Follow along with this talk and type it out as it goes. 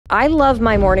I love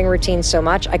my morning routine so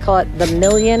much, I call it the $1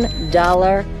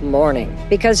 million morning,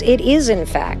 because it is, in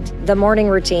fact, the morning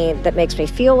routine that makes me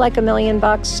feel like $1 million.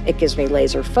 It gives me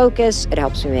laser focus. It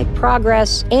helps me make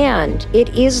progress. And it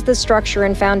is the structure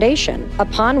and foundation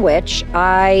upon which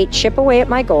I chip away at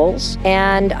my goals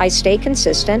and I stay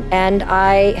consistent, and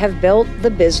I have built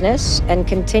the business and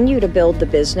continue to build the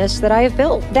business that I have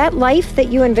built. That life that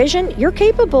you envision, you're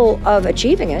capable of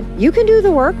achieving it. You can do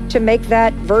the work to make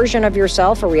that version of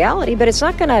yourself a reality, but it's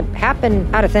not going to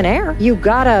happen out of thin air. You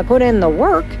gotta put in the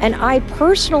work. And I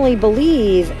personally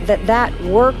believe that that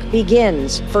work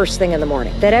begins first thing in the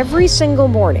morning. That every single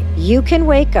morning you can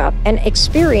wake up and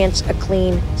experience a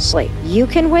clean slate. You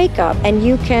can wake up and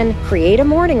you can create a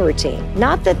morning routine.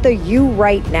 Not that the you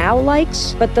right now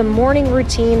likes, but the morning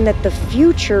routine that the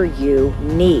future you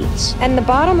needs. And the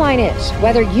bottom line is,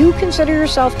 whether you consider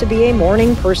yourself to be a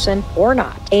morning person or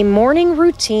not, a morning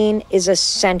routine is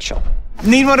essential.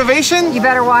 Need motivation? You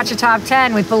better watch a Top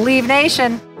 10 with Believe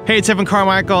Nation. Hey, it's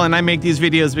Carmichael, and I make these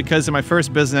videos because in my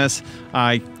first business,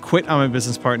 I quit on my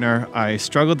business partner. I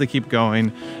struggled to keep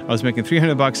going. I was making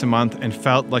 $300 a month and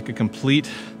felt like a complete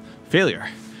failure.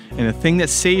 And the thing that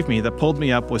saved me, that pulled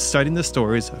me up, was studying the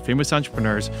stories of famous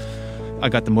entrepreneurs. I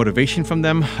got the motivation from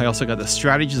them. I also got the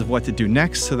strategies of what to do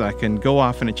next so that I can go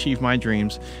off and achieve my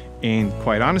dreams. And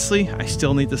quite honestly, I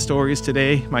still need the stories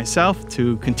today myself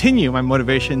to continue my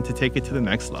motivation to take it to the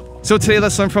next level. So today,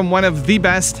 let's learn from one of the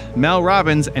best, Mel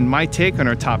Robbins, and my take on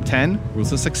her top 10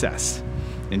 rules of success.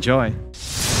 Enjoy.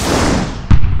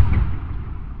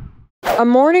 A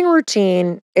morning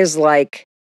routine is like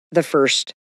the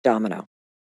first domino.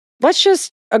 Let's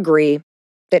just agree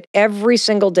that every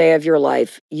single day of your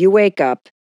life, you wake up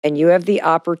and you have the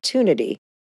opportunity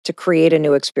to create a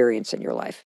new experience in your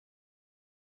life.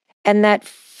 And that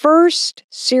first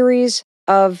series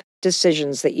of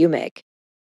decisions that you make,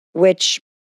 which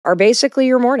are basically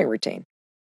your morning routine,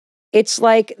 it's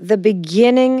like the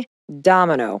beginning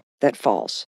domino that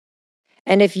falls.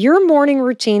 And if your morning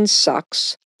routine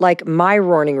sucks, like my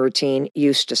morning routine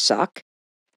used to suck,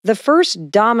 the first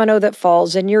domino that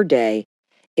falls in your day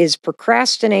is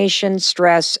procrastination,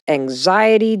 stress,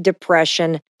 anxiety,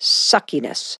 depression,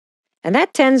 suckiness. And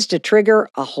that tends to trigger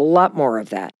a whole lot more of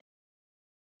that.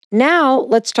 Now,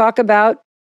 let's talk about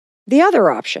the other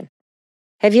option.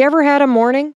 Have you ever had a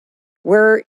morning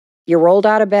where you rolled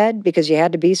out of bed because you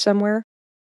had to be somewhere?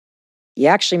 You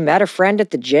actually met a friend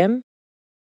at the gym,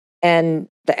 and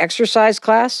the exercise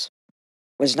class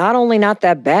was not only not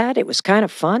that bad, it was kind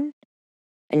of fun,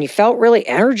 and you felt really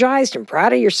energized and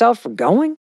proud of yourself for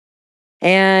going,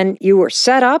 and you were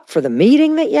set up for the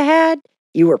meeting that you had,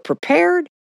 you were prepared.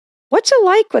 What's it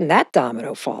like when that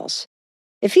domino falls?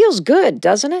 It feels good,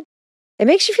 doesn't it? It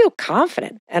makes you feel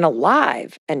confident and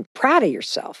alive and proud of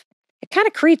yourself. It kind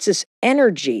of creates this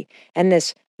energy and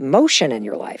this motion in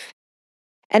your life.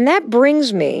 And that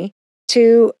brings me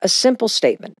to a simple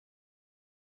statement.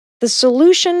 The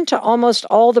solution to almost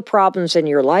all the problems in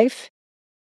your life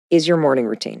is your morning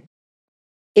routine.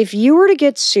 If you were to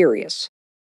get serious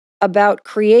about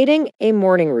creating a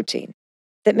morning routine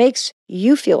that makes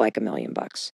you feel like $1 million,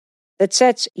 that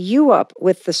sets you up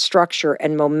with the structure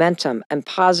and momentum and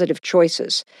positive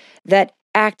choices that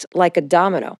act like a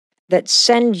domino, that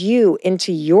send you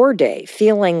into your day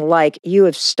feeling like you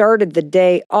have started the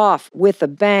day off with a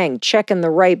bang, checking the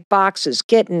right boxes,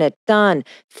 getting it done,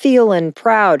 feeling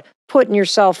proud, putting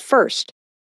yourself first.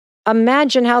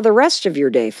 Imagine how the rest of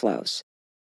your day flows.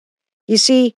 You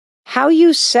see, how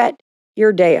you set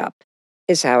your day up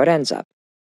is how it ends up.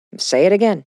 Say it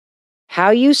again.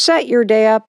 How you set your day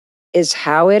up is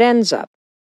how it ends up.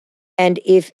 And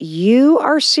if you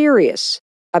are serious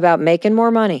about making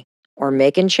more money or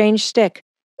making change stick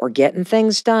or getting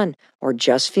things done or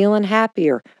just feeling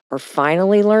happier or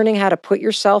finally learning how to put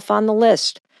yourself on the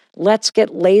list, let's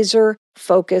get laser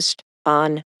focused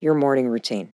on your morning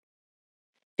routine.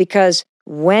 Because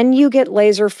when you get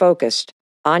laser focused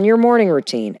on your morning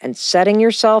routine and setting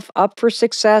yourself up for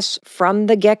success from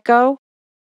the get-go,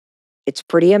 it's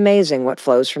pretty amazing what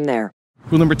flows from there.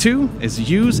 Rule number 2 is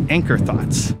use anchor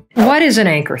thoughts. What is an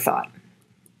anchor thought?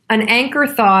 An anchor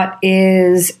thought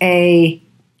is an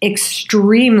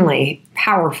extremely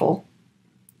powerful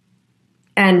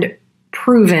and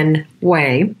proven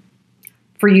way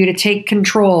for you to take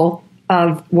control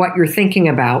of what you're thinking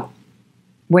about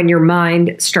when your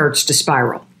mind starts to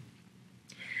spiral.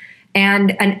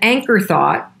 And an anchor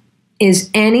thought is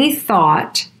any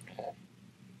thought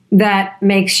that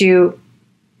makes you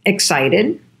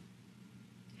excited,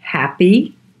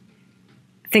 happy.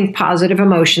 Think positive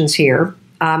emotions here.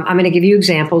 I'm going to give you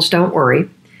examples, don't worry.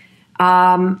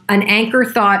 An anchor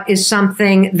thought is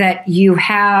something that you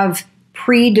have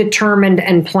predetermined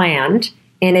and planned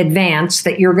in advance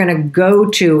that you're going to go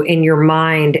to in your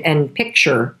mind and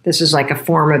picture. This is like a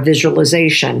form of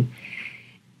visualization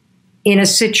in a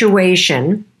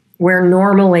situation where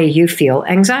normally you feel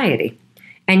anxiety.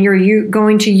 And you're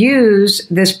going to use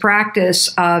this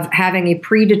practice of having a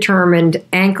predetermined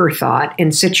anchor thought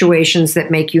in situations that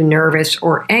make you nervous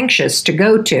or anxious to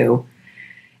go to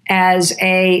as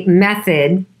a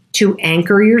method to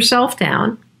anchor yourself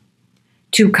down,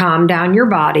 to calm down your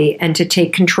body, and to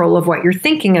take control of what you're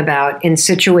thinking about in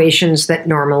situations that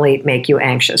normally make you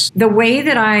anxious. The way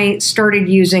that I started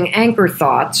using anchor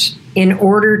thoughts in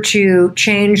order to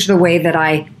change the way that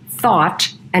I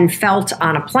thought and felt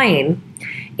on a plane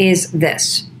is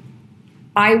this.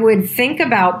 I would think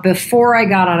about, before I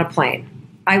got on a plane,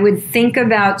 I would think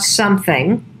about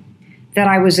something that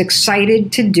I was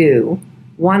excited to do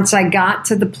once I got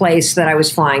to the place that I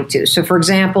was flying to. So for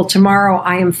example, tomorrow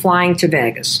I am flying to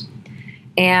Vegas,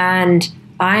 and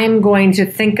I'm going to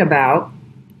think about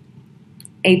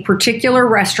a particular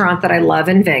restaurant that I love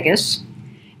in Vegas,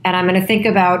 and I'm going to think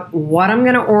about what I'm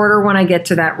going to order when I get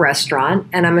to that restaurant,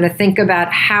 and I'm going to think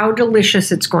about how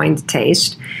delicious it's going to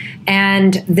taste,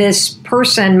 and this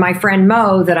person, my friend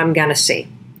Mo, that I'm going to see.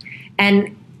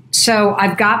 And so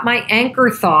I've got my anchor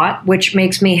thought, which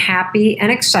makes me happy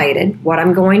and excited, what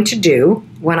I'm going to do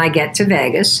when I get to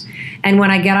Vegas. And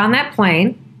when I get on that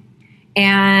plane,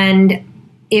 and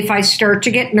if I start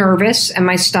to get nervous and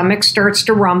my stomach starts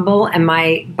to rumble and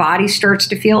my body starts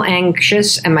to feel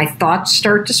anxious and my thoughts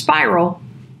start to spiral,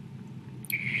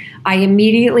 I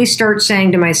immediately start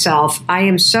saying to myself, I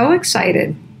am so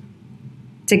excited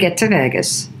to get to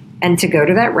Vegas and to go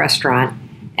to that restaurant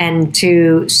and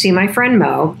to see my friend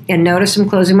Mo, and notice I'm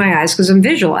closing my eyes because I'm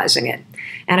visualizing it.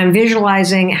 And I'm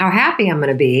visualizing how happy I'm going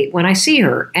to be when I see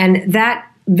her. And that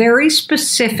very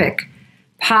specific,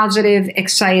 positive,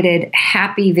 excited,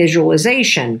 happy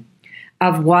visualization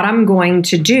of what I'm going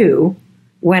to do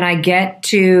when I get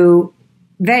to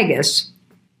Vegas,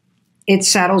 it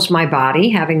settles my body,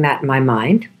 having that in my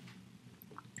mind.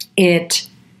 It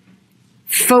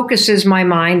focuses my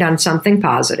mind on something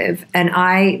positive. And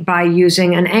I, by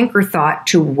using an anchor thought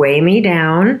to weigh me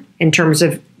down, in terms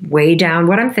of weigh down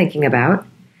what I'm thinking about,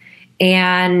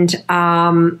 and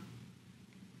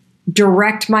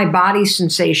direct my body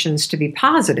sensations to be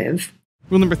positive.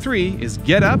 Rule number 3 is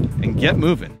get up and get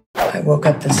moving. I woke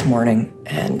up this morning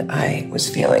and I was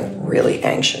feeling really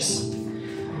anxious.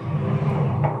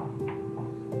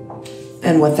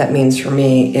 And what that means for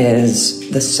me is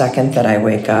the second that I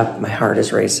wake up, my heart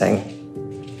is racing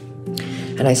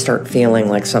and I start feeling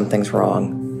like something's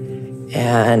wrong.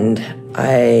 And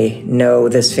I know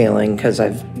this feeling because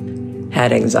I've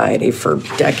had anxiety for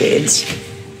decades.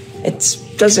 It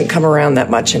doesn't come around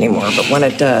that much anymore, but when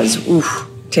it does, oof,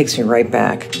 it takes me right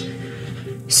back.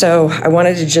 So I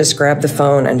wanted to just grab the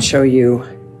phone and show you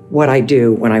what I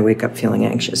do when I wake up feeling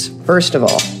anxious. First of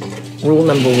all, rule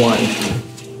number 1.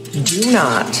 Do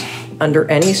not,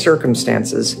 under any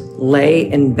circumstances,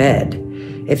 lay in bed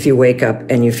if you wake up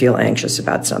and you feel anxious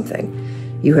about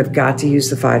something. You have got to use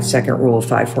the 5-second rule,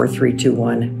 5, 4, 3, 2,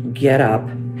 1. Get up,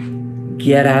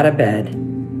 get out of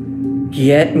bed,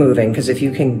 get moving, because if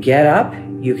you can get up,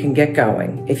 you can get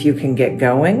going. If you can get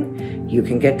going, you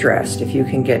can get dressed. If you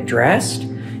can get dressed,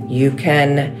 you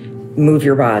can move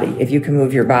your body. If you can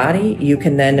move your body, you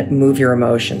can then move your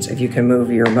emotions. If you can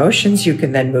move your emotions, you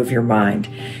can then move your mind.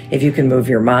 If you can move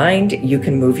your mind, you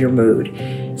can move your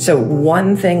mood. So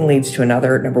one thing leads to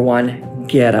another. Number 1,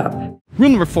 get up.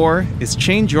 Rule number 4 is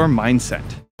change your mindset.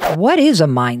 What is a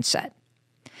mindset?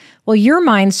 Well, your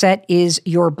mindset is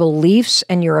your beliefs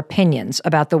and your opinions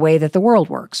about the way that the world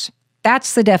works.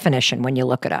 That's the definition when you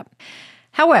look it up.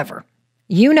 However,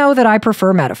 you know that I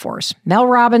prefer metaphors. Mel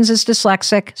Robbins is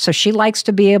dyslexic, so she likes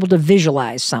to be able to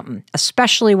visualize something,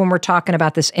 especially when we're talking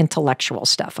about this intellectual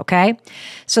stuff, okay?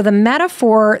 So the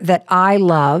metaphor that I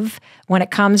love when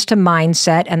it comes to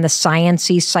mindset and the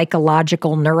sciencey,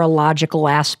 psychological, neurological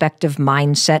aspect of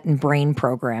mindset and brain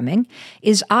programming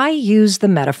is I use the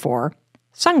metaphor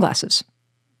sunglasses.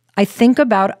 I think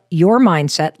about your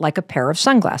mindset like a pair of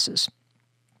sunglasses.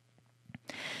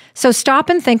 So stop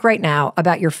and think right now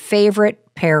about your favorite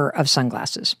pair of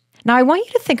sunglasses. Now, I want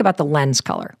you to think about the lens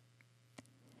color.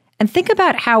 And think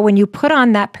about how when you put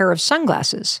on that pair of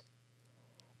sunglasses,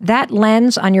 that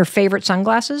lens on your favorite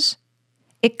sunglasses,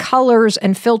 it colors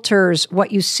and filters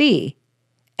what you see,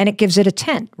 and it gives it a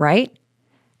tint, right?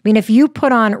 I mean, if you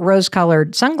put on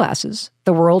rose-colored sunglasses,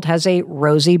 the world has a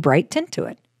rosy, bright tint to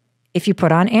it. If you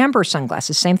put on amber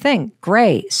sunglasses, same thing.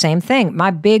 Gray, same thing. My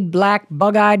big black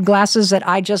bug-eyed glasses that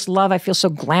I just love. I feel so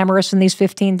glamorous in these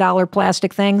 $15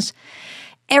 plastic things.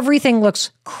 Everything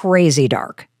looks crazy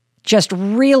dark. Just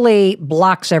really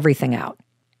blocks everything out.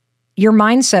 Your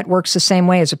mindset works the same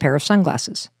way as a pair of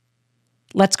sunglasses.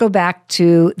 Let's go back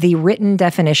to the written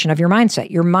definition of your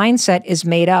mindset. Your mindset is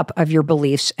made up of your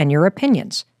beliefs and your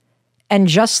opinions. And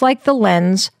just like the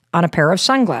lens on a pair of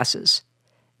sunglasses,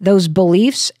 those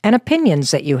beliefs and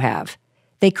opinions that you have,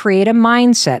 they create a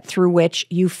mindset through which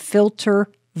you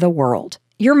filter the world.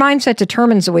 Your mindset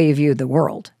determines the way you view the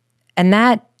world, and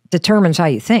that determines how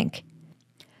you think.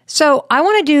 So I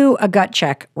want to do a gut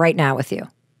check right now with you.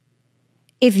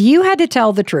 If you had to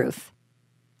tell the truth,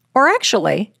 or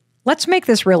actually, let's make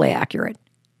this really accurate.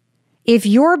 If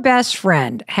your best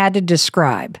friend had to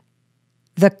describe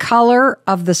the color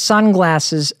of the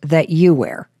sunglasses that you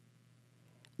wear,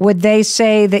 would they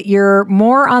say that you're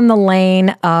more on the lane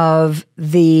of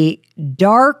the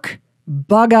dark,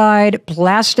 bug-eyed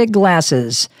plastic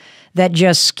glasses that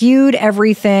just skewed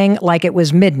everything like it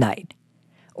was midnight?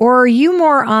 Or are you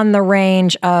more on the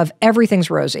range of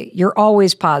everything's rosy? You're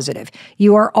always positive.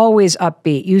 You are always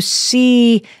upbeat. You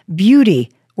see beauty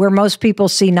where most people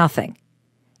see nothing.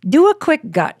 Do a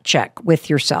quick gut check with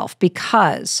yourself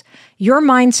because your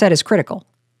mindset is critical.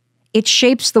 It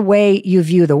shapes the way you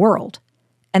view the world.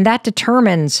 And that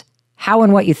determines how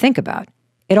and what you think about.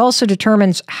 It also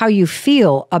determines how you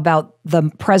feel about the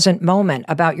present moment,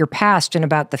 about your past, and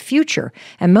about the future.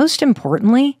 And most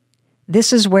importantly,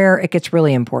 this is where it gets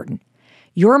really important.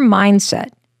 Your mindset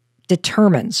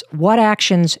determines what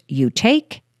actions you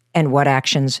take and what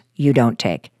actions you don't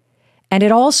take. And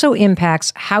it also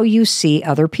impacts how you see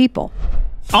other people.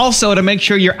 Also, to make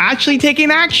sure you're actually taking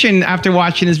action after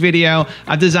watching this video,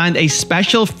 I've designed a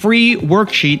special free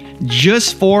worksheet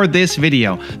just for this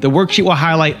video. The worksheet will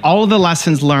highlight all of the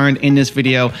lessons learned in this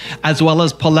video, as well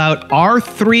as pull out our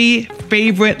 3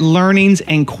 favorite learnings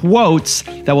and quotes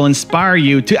that will inspire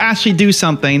you to actually do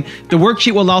something. The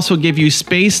worksheet will also give you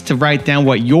space to write down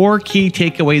what your key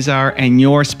takeaways are and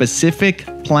your specific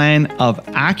plan of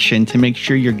action to make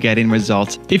sure you're getting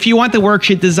results. If you want the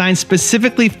worksheet designed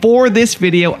specifically for this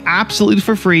video, absolutely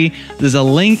for free, there's a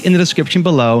link in the description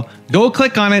below. Go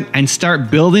click on it and start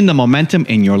building the momentum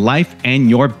in your life and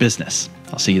your business.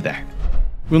 I'll see you there.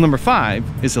 Rule number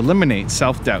 5 is eliminate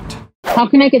self-doubt. How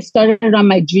can I get started on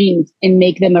my dreams and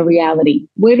make them a reality?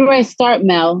 Where do I start,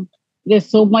 Mel? There's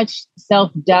so much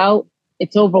self-doubt.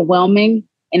 It's overwhelming,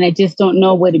 and I just don't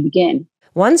know where to begin.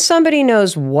 Once somebody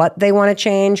knows what they want to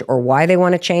change or why they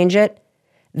want to change it,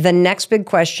 the next big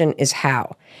question is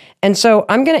how. And so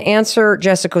I'm going to answer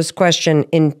Jessica's question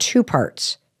in 2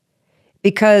 parts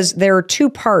because there are 2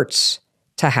 parts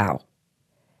to how.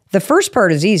 The first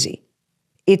part is easy.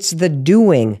 It's the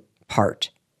doing part.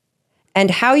 And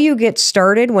how you get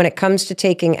started when it comes to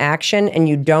taking action and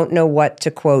you don't know what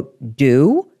to, quote,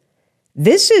 do,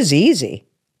 this is easy.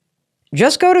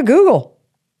 Just go to Google.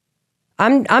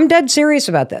 I'm dead serious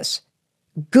about this.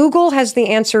 Google has the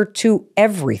answer to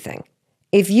everything.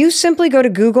 If you simply go to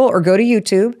Google or go to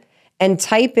YouTube and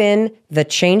type in the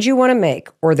change you want to make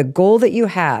or the goal that you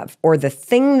have or the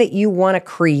thing that you want to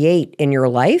create in your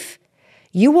life,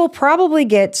 you will probably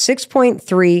get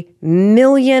 6.3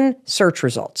 million search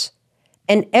results.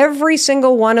 And every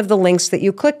single one of the links that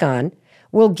you click on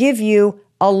will give you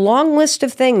a long list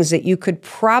of things that you could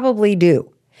probably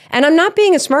do. And I'm not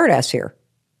being a smartass here.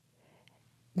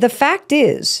 The fact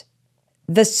is,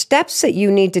 the steps that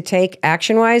you need to take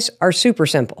action-wise are super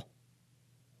simple.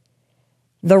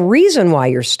 The reason why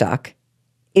you're stuck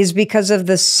is because of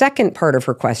the second part of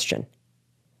her question.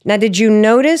 Now, did you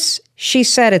notice she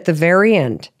said at the very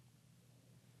end,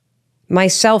 my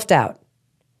self-doubt,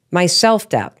 my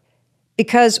self-doubt?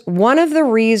 Because one of the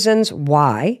reasons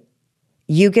why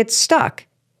you get stuck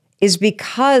is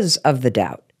because of the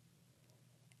doubt.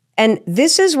 And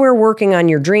this is where working on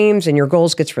your dreams and your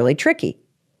goals gets really tricky.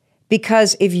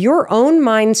 Because if your own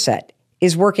mindset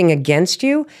is working against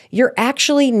you, you're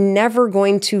actually never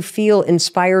going to feel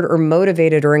inspired or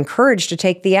motivated or encouraged to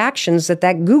take the actions that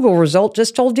that Google result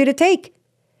just told you to take.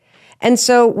 And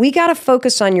so we got to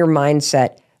focus on your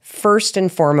mindset first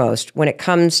and foremost when it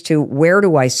comes to where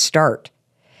do I start?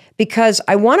 Because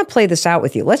I want to play this out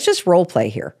with you. Let's just role play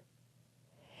here.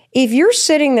 If you're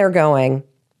sitting there going,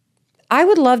 I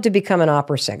would love to become an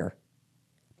opera singer,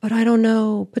 but I don't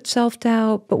know, but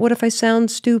self-doubt, but what if I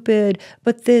sound stupid,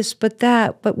 but this, but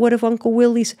that, but what if Uncle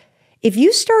Willie's... If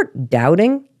you start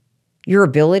doubting your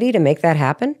ability to make that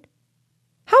happen,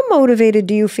 how motivated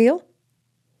do you feel?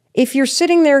 If you're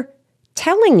sitting there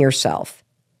telling yourself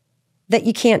that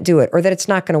you can't do it or that it's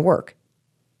not going to work,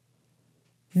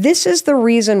 This is the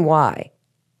reason why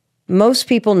most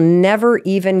people never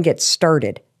even get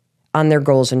started on their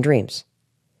goals and dreams.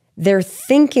 Their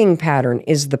thinking pattern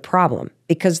is the problem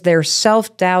because their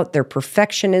self-doubt, their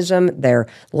perfectionism, their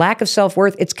lack of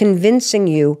self-worth, it's convincing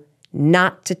you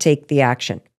not to take the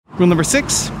action. Rule number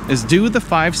 6 is do the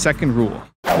 5-second rule.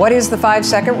 What is the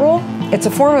 5-second rule? It's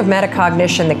a form of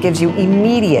metacognition that gives you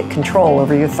immediate control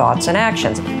over your thoughts and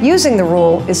actions. Using the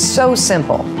rule is so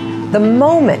simple. The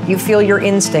moment you feel your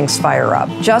instincts fire up,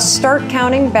 just start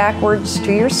counting backwards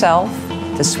to yourself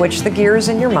to switch the gears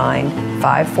in your mind.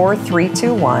 5, 4, 3,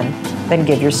 2, 1. Then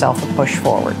give yourself a push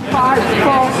forward. 5,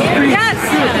 4, 3,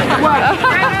 yes!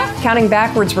 2, 1. Counting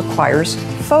backwards requires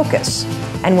focus.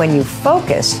 And when you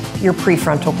focus, your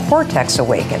prefrontal cortex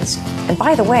awakens. And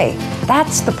by the way,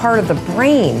 that's the part of the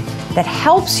brain that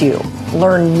helps you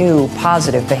learn new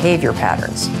positive behavior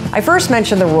patterns. I first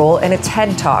mentioned the rule in a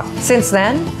TED Talk. Since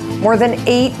then, more than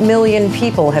 8 million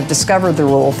people have discovered the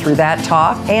rule through that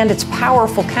talk and its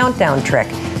powerful countdown trick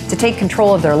to take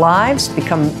control of their lives,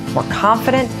 become more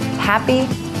confident, happy,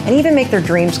 and even make their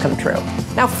dreams come true.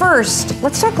 Now first,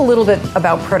 let's talk a little bit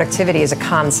about productivity as a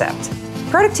concept.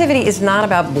 Productivity is not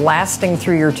about blasting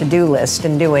through your to-do list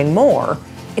and doing more.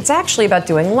 It's actually about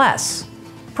doing less.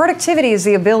 Productivity is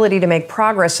the ability to make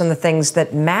progress on the things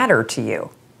that matter to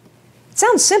you. It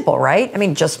sounds simple, right? I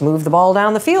mean, just move the ball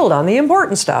down the field on the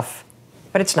important stuff.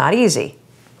 But it's not easy.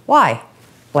 Why?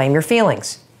 Blame your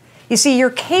feelings. You see, you're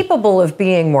capable of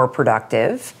being more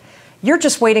productive. You're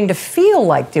just waiting to feel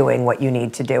like doing what you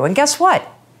need to do. And guess what?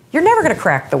 You're never going to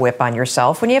crack the whip on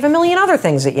yourself when you have a million other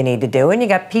things that you need to do and you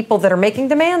got people that are making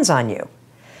demands on you.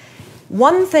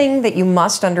 One thing that you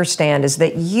must understand is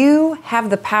that you have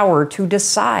the power to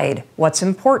decide what's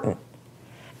important.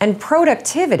 And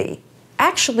productivity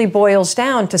actually boils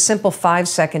down to simple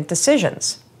 5-second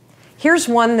decisions. Here's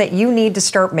one that you need to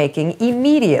start making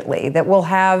immediately that will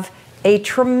have a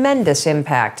tremendous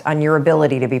impact on your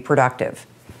ability to be productive.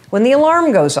 When the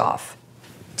alarm goes off,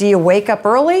 do you wake up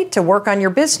early to work on your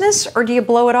business, or do you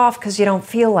blow it off because you don't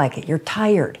feel like it, you're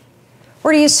tired?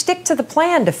 Or do you stick to the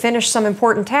plan to finish some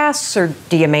important tasks, or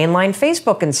do you mainline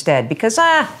Facebook instead because,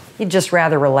 you'd just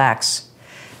rather relax?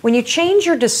 When you change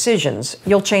your decisions,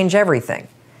 you'll change everything.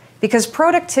 Because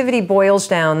productivity boils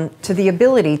down to the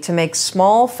ability to make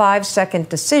small 5-second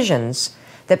decisions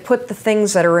that put the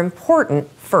things that are important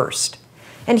first.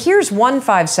 And here's one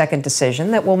 5-second decision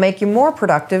that will make you more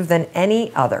productive than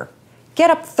any other.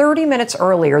 Get up 30 minutes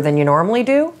earlier than you normally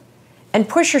do and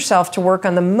push yourself to work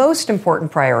on the most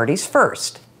important priorities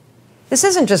first. This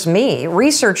isn't just me.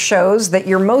 Research shows that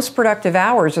your most productive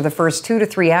hours are the first 2 to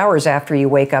 3 hours after you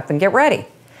wake up and get ready.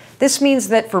 This means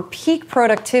that for peak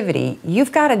productivity,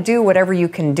 you've got to do whatever you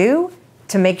can do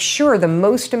to make sure the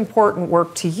most important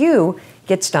work to you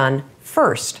gets done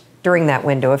first during that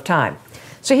window of time.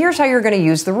 So here's how you're going to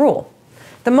use the rule.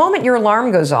 The moment your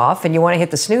alarm goes off and you want to hit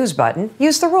the snooze button,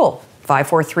 use the rule. 5,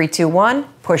 4, 3, 2, 1,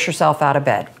 push yourself out of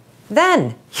bed.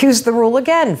 Then use the rule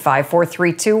again. 5, 4,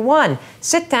 3, 2, 1.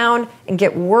 Sit down and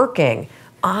get working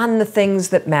on the things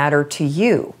that matter to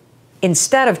you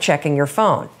instead of checking your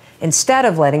phone, instead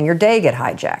of letting your day get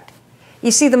hijacked.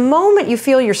 You see, the moment you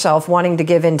feel yourself wanting to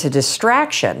give in to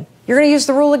distraction, you're going to use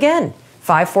the rule again.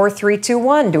 5, 4, 3, 2,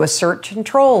 1 to assert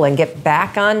control and get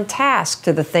back on task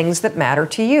to the things that matter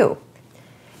to you.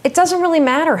 It doesn't really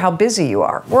matter how busy you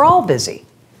are. We're all busy.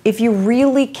 If you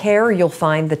really care, you'll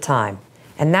find the time.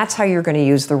 And that's how you're going to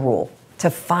use the rule,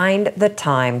 to find the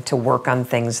time to work on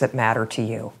things that matter to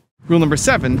you. Rule number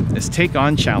 7 is take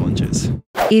on challenges.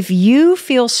 If you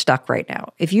feel stuck right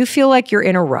now, if you feel like you're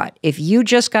in a rut, if you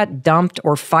just got dumped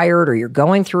or fired, or you're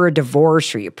going through a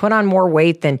divorce, or you put on more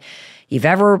weight than you've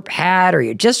ever had, or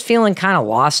you're just feeling kind of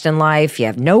lost in life, you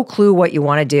have no clue what you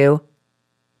want to do,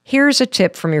 here's a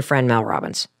tip from your friend Mel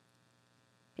Robbins.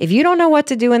 If you don't know what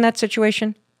to do in that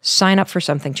situation, sign up for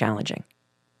something challenging.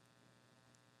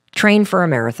 Train for a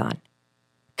marathon.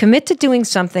 Commit to doing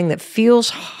something that feels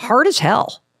hard as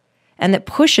hell and that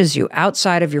pushes you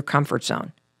outside of your comfort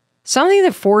zone. Something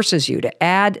that forces you to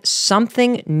add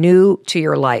something new to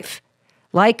your life,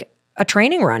 like a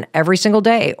training run every single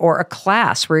day, or a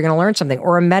class where you're going to learn something,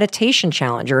 or a meditation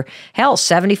challenge, or hell,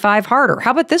 75 harder.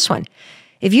 How about this one?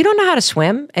 If you don't know how to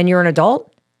swim and you're an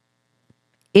adult,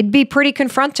 it'd be pretty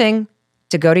confronting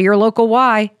to go to your local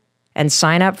Y and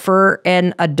sign up for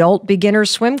an adult beginner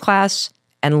swim class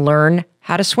and learn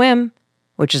how to swim,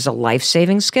 which is a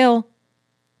life-saving skill.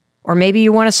 Or maybe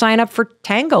you want to sign up for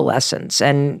tango lessons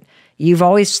and you've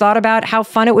always thought about how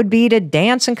fun it would be to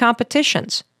dance in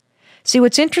competitions. See,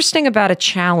 what's interesting about a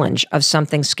challenge of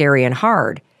something scary and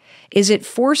hard is it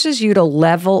forces you to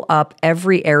level up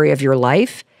every area of your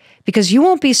life because you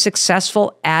won't be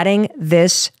successful adding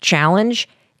this challenge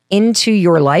into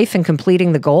your life and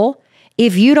completing the goal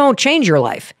if you don't change your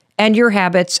life and your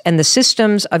habits and the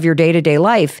systems of your day-to-day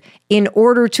life in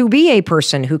order to be a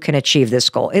person who can achieve this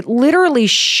goal. It literally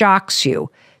shocks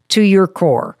you to your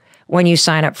core when you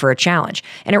sign up for a challenge.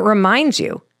 And it reminds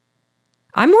you,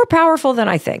 I'm more powerful than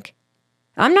I think.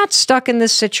 I'm not stuck in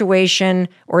this situation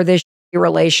or this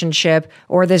relationship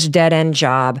or this dead-end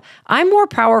job. I'm more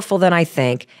powerful than I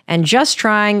think. And just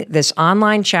trying this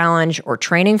online challenge or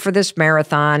training for this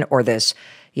marathon or this,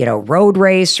 road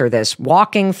race or this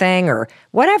walking thing or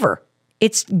whatever,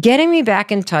 it's getting me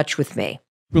back in touch with me.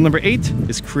 Rule number 8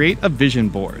 is create a vision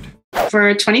board.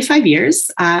 For 25 years,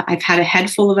 I've had a head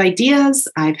full of ideas.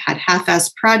 I've had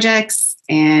half-assed projects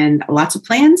and lots of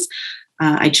plans.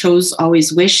 I chose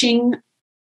always wishing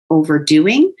over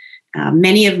doing.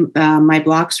 Many of my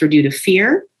blocks were due to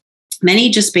fear, many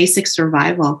just basic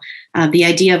survival. The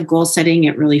idea of goal setting,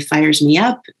 it really fires me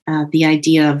up. The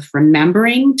idea of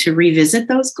remembering to revisit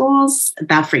those goals,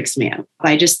 that freaks me out.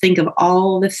 I just think of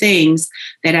all the things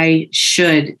that I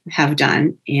should have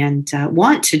done and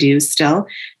want to do still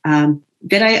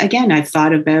that I've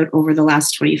thought about over the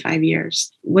last 25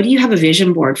 years. What do you have a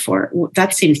vision board for?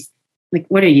 That seems like,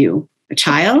 what are you, a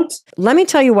child? Let me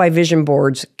tell you why vision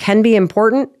boards can be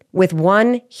important with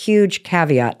one huge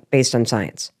caveat based on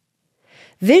science.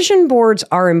 Vision boards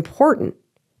are important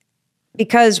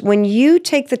because when you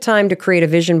take the time to create a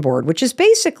vision board, which is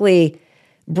basically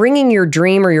bringing your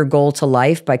dream or your goal to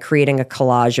life by creating a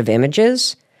collage of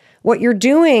images, what you're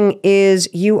doing is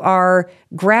you are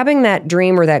grabbing that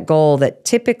dream or that goal that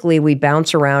typically we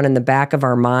bounce around in the back of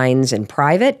our minds in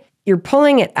private. You're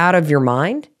pulling it out of your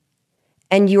mind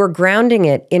and you are grounding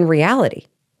it in reality.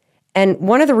 And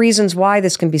one of the reasons why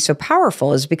this can be so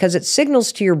powerful is because it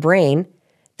signals to your brain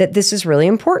that this is really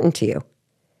important to you.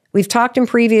 We've talked in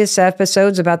previous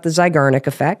episodes about the Zeigarnik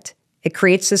effect. It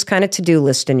creates this kind of to-do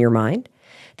list in your mind.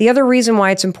 The other reason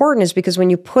why it's important is because when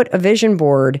you put a vision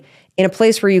board in a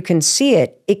place where you can see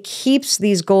it, it keeps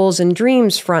these goals and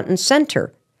dreams front and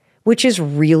center, which is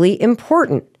really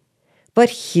important. But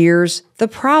here's the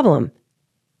problem.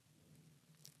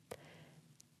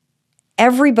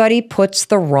 Everybody puts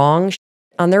the wrong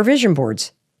on their vision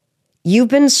boards. You've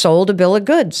been sold a bill of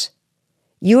goods.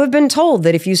 You have been told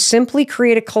that if you simply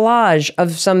create a collage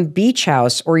of some beach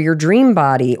house or your dream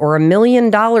body or $1 million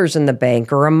in the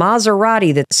bank or a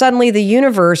Maserati, that suddenly the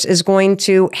universe is going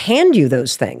to hand you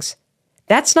those things.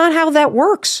 That's not how that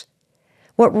works.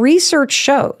 What research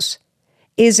shows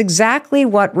is exactly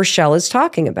what Rochelle is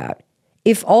talking about.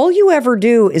 If all you ever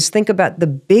do is think about the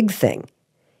big thing,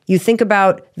 you think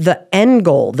about the end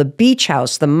goal, the beach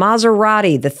house, the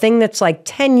Maserati, the thing that's like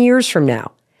 10 years from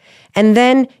now, and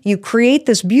then you create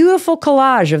this beautiful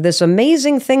collage of this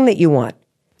amazing thing that you want.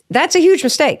 That's a huge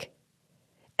mistake.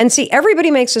 And see, everybody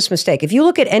makes this mistake. If you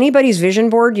look at anybody's vision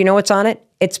board, you know what's on it?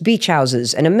 It's beach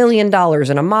houses and $1 million and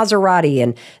a Maserati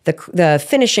and the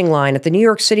finishing line at the New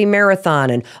York City Marathon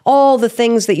and all the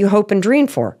things that you hope and dream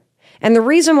for. And the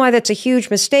reason why that's a huge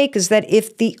mistake is that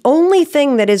if the only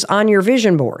thing that is on your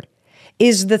vision board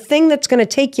is the thing that's going to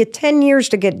take you 10 years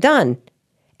to get done,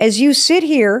 as you sit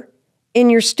here in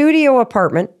your studio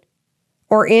apartment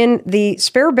or in the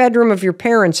spare bedroom of your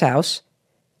parents' house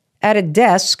at a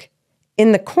desk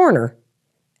in the corner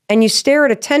and you stare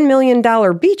at a $10 million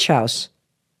beach house,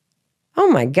 oh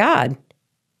my God,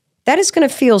 that is going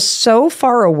to feel so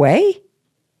far away.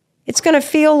 It's going to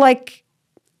feel like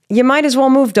you might as well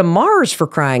move to Mars, for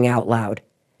crying out loud.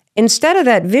 Instead of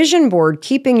that vision board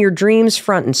keeping your dreams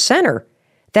front and center,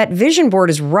 that vision board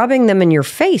is rubbing them in your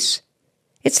face.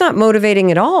 It's not motivating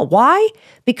at all. Why?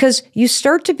 Because you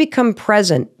start to become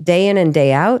present day in and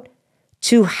day out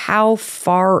to how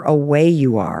far away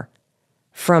you are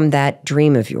from that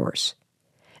dream of yours.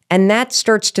 And that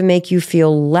starts to make you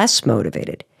feel less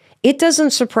motivated. It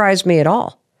doesn't surprise me at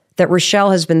all that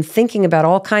Rochelle has been thinking about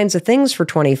all kinds of things for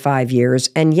 25 years,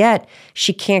 and yet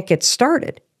she can't get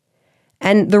started.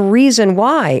 And the reason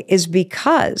why is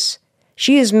because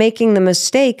she is making the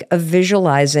mistake of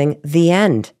visualizing the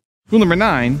end. Rule number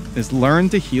 9 is learn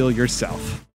to heal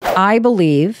yourself. I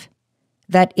believe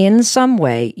that in some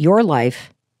way, your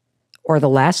life, or the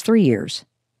last 3 years,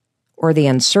 or the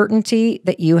uncertainty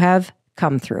that you have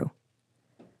come through,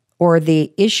 or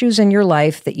the issues in your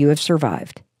life that you have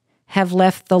survived, have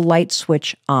left the light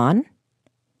switch on.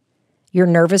 Your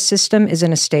nervous system is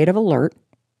in a state of alert.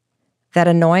 That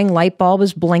annoying light bulb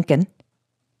is blinking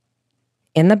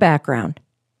in the background,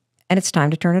 and it's time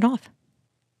to turn it off.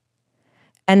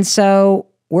 And so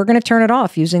we're going to turn it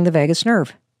off using the vagus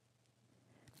nerve.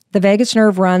 The vagus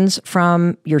nerve runs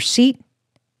from your seat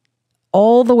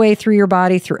all the way through your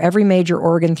body, through every major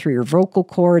organ, through your vocal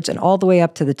cords, and all the way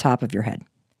up to the top of your head.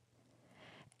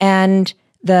 And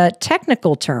the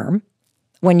technical term,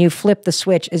 when you flip the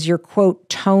switch, is you're, quote,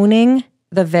 toning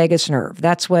the vagus nerve.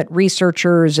 That's what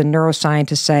researchers and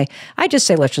neuroscientists say. I just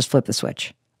say, let's just flip the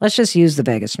switch. Let's just use the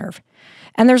vagus nerve.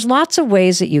 And there's lots of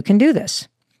ways that you can do this.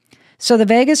 So the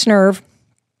vagus nerve,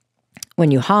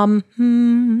 when you hum,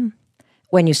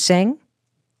 when you sing,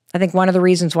 I think one of the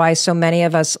reasons why so many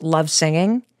of us love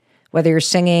singing, whether you're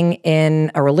singing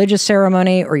in a religious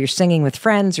ceremony or you're singing with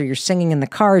friends or you're singing in the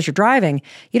car as you're driving,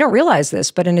 you don't realize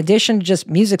this, but in addition to just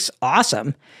music's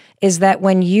awesome, is that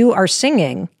when you are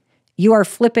singing, you are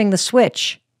flipping the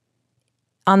switch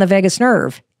on the vagus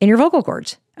nerve in your vocal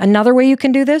cords. Another way you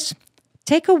can do this,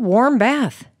 take a warm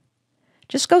bath.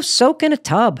 Just go soak in a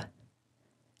tub.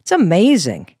 It's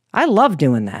amazing. I love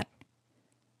doing that.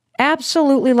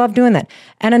 Absolutely love doing that.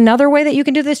 And another way that you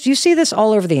can do this, you see this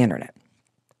all over the internet.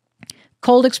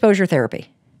 Cold exposure therapy.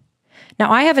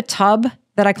 Now, I have a tub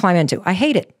that I climb into. I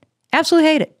hate it. Absolutely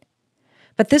hate it.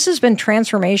 But this has been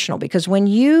transformational because when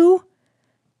you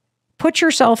put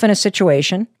yourself in a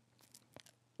situation,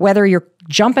 whether you're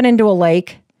jumping into a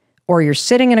lake or you're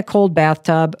sitting in a cold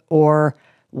bathtub or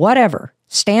whatever,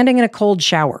 standing in a cold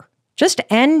shower, just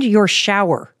end your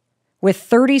shower with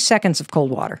 30 seconds of cold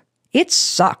water. It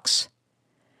sucks.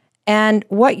 And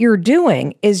what you're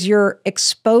doing is you're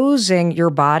exposing your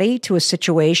body to a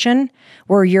situation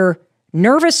where your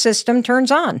nervous system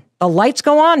turns on. The lights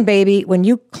go on, baby, when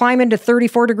you climb into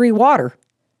 34-degree water.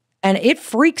 And it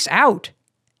freaks out.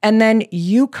 And then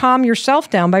you calm yourself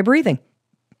down by breathing.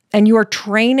 And you are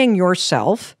training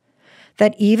yourself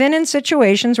that even in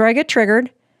situations where I get triggered,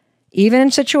 even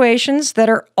in situations that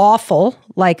are awful,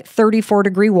 like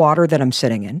 34-degree water that I'm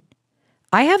sitting in,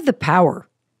 I have the power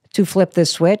to flip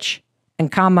this switch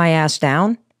and calm my ass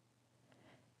down,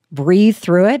 breathe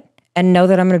through it, and know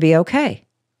that I'm going to be okay.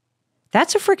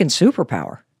 That's a freaking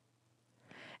superpower.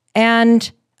 And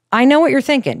I know what you're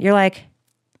thinking. You're like,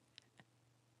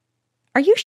 are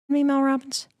you shitting me, Mel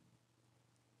Robbins?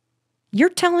 You're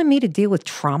telling me to deal with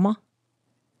trauma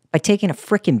by taking a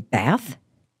freaking bath?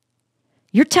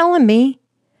 You're telling me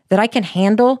that I can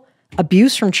handle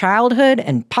abuse from childhood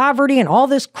and poverty and all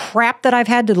this crap that I've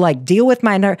had to like deal with,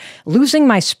 losing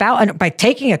my spouse and by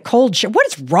taking a cold shower? What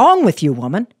is wrong with you,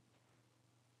 woman?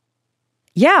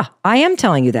 Yeah, I am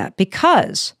telling you that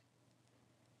because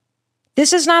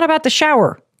this is not about the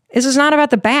shower. This is not about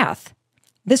the bath.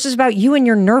 This is about you and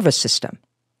your nervous system.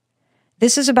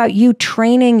 This is about you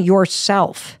training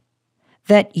yourself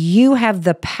that you have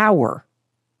the power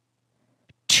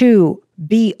to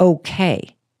be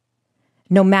okay,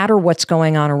 no matter what's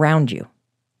going on around you.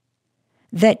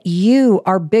 That you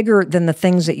are bigger than the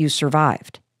things that you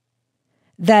survived.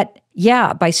 That,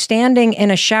 yeah, by standing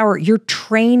in a shower, you're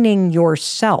training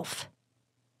yourself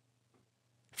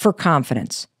for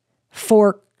confidence,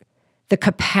 for the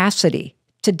capacity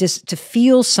to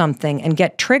feel something and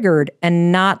get triggered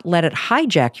and not let it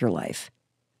hijack your life.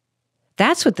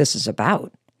 That's what this is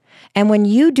about. And when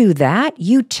you do that,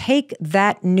 you take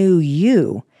that new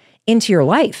you into your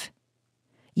life.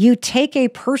 You take a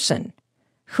person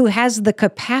who has the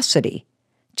capacity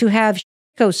to have shit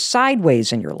go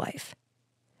sideways in your life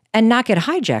and not get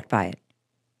hijacked by it.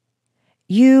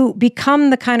 You become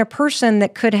the kind of person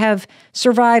that could have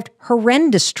survived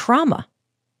horrendous trauma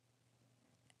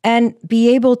and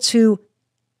be able to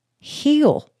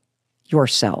heal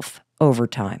yourself over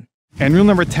time. And rule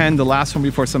number 10, the last one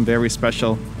before some very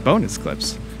special bonus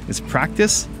clips, is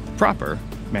practice proper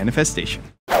manifestation.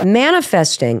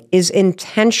 Manifesting is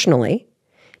intentionally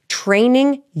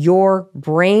training your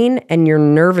brain and your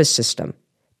nervous system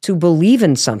to believe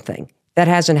in something that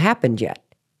hasn't happened yet.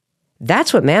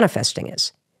 That's what manifesting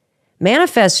is.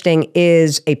 Manifesting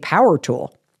is a power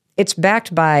tool. It's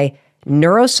backed by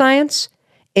neuroscience.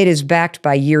 It is backed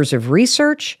by years of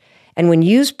research. And when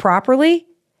used properly,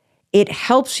 it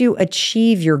helps you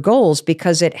achieve your goals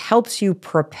because it helps you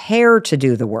prepare to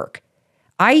do the work.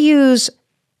 I use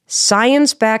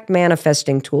science-backed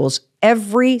manifesting tools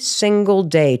every single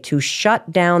day to shut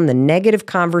down the negative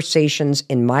conversations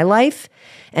in my life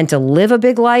and to live a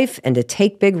big life and to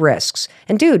take big risks.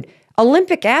 And dude,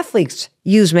 Olympic athletes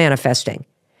use manifesting.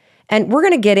 And we're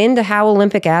going to get into how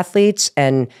Olympic athletes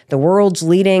and the world's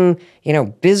leading,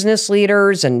 business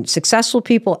leaders and successful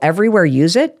people everywhere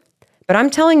use it. But I'm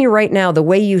telling you right now, the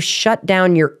way you shut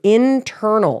down your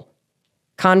internal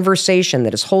conversation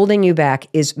that is holding you back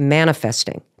is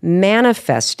manifesting.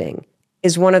 Manifesting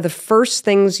is one of the first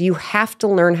things you have to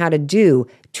learn how to do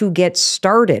to get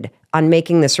started on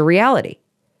making this a reality.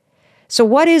 So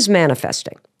what is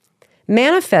manifesting?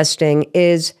 Manifesting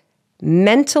is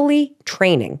mentally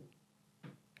training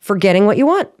for getting what you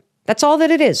want. That's all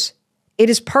that it is. It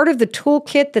is part of the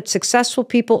toolkit that successful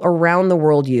people around the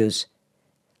world use.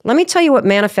 Let me tell you what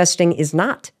manifesting is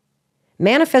not.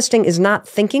 Manifesting is not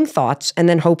thinking thoughts and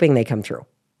then hoping they come true.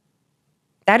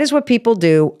 That is what people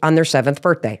do on their 7th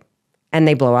birthday, and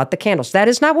they blow out the candles. That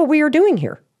is not what we are doing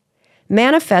here.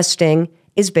 Manifesting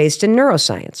is based in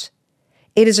neuroscience.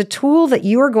 It is a tool that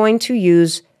you are going to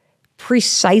use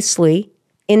precisely,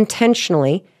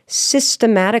 intentionally,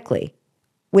 systematically,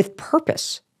 with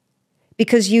purpose,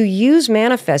 because you use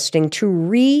manifesting to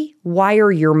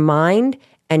rewire your mind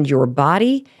and your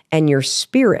body and your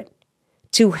spirit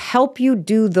to help you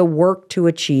do the work to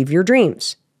achieve your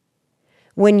dreams.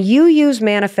 When you use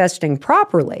manifesting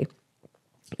properly,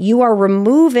 you are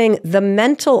removing the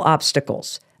mental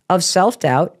obstacles of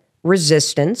self-doubt,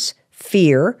 resistance,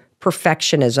 fear,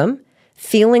 perfectionism,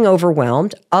 feeling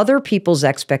overwhelmed, other people's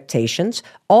expectations,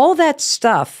 all that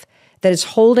stuff that is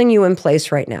holding you in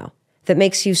place right now, that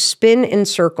makes you spin in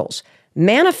circles.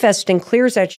 Manifesting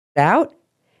clears that shit out,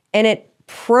 and it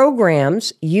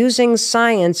programs, using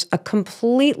science, a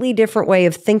completely different way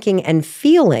of thinking and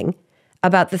feeling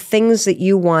about the things that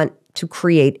you want to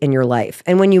create in your life.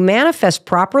 And when you manifest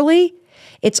properly,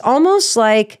 it's almost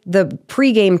like the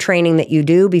pregame training that you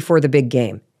do before the big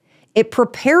game. It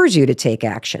prepares you to take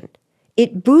action.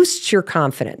 It boosts your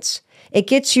confidence. It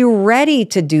gets you ready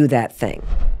to do that thing.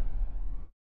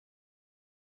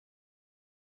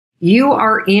 You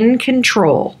are in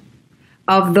control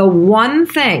of the one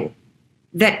thing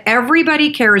that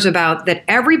everybody cares about, that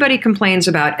everybody complains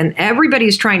about, and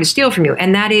everybody's trying to steal from you,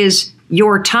 and that is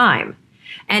your time.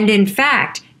 And in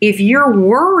fact, if you're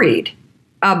worried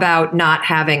about not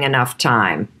having enough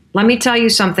time, let me tell you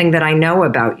something that I know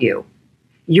about you.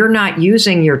 You're not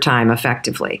using your time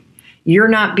effectively. You're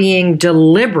not being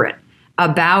deliberate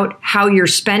about how you're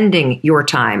spending your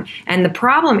time. And the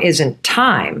problem isn't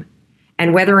time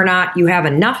and whether or not you have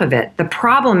enough of it. The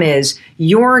problem is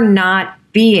you're not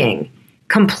being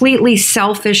completely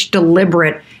selfish,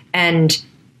 deliberate, and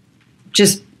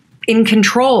just in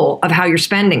control of how you're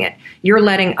spending it. You're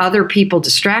letting other people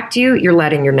distract you. You're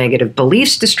letting your negative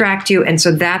beliefs distract you. And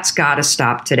so that's got to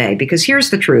stop today, because here's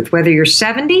the truth. Whether you're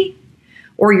 70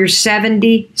 or you're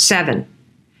 77,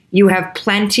 you have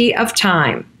plenty of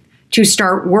time to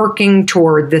start working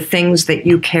toward the things that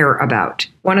you care about.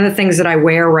 One of the things that I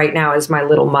wear right now is my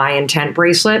little My Intent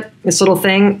bracelet, this little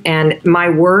thing. And my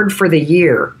word for the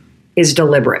year is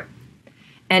deliberate.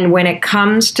 And when it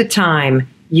comes to time,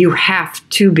 you have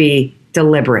to be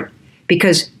deliberate,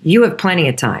 because you have plenty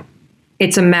of time.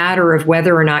 It's a matter of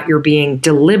whether or not you're being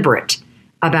deliberate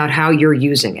about how you're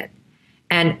using it.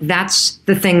 And that's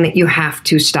the thing that you have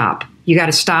to stop. You got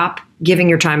to stop giving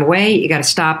your time away. You got to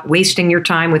stop wasting your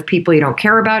time with people you don't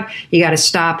care about. You got to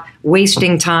stop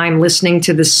wasting time listening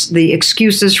to the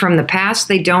excuses from the past.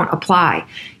 They don't apply.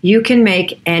 You can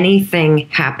make anything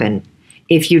happen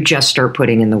if you just start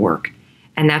putting in the work.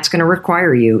 And that's going to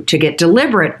require you to get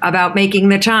deliberate about making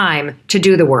the time to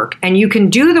do the work. And you can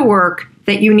do the work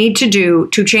that you need to do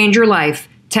to change your life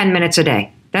 10 minutes a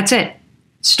day. That's it.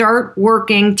 Start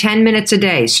working 10 minutes a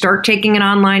day. Start taking an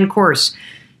online course.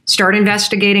 Start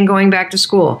investigating going back to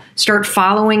school. Start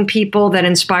following people that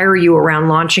inspire you around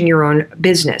launching your own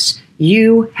business.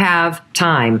 You have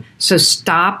time. So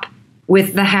stop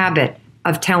with the habit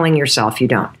of telling yourself you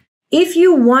don't. If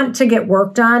you want to get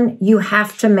work done, you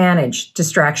have to manage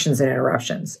distractions and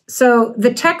interruptions. So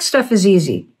the tech stuff is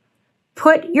easy.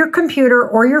 Put your computer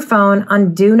or your phone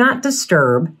on Do Not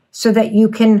Disturb so that you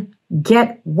can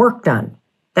get work done.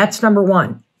 That's number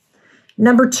one.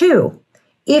 Number two,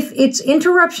 if it's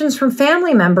interruptions from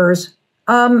family members,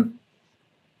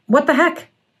 what the heck?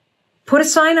 Put a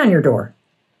sign on your door.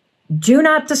 Do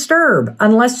not disturb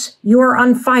unless you are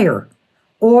on fire.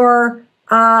 Or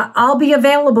I'll be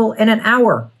available in an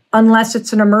hour unless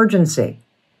it's an emergency.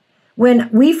 When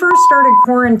we first started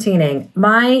quarantining,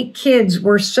 my kids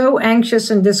were so anxious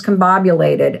and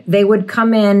discombobulated, they would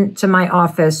come in to my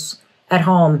office at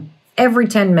home every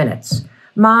 10 minutes.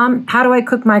 Mom, how do I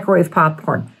cook microwave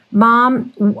popcorn?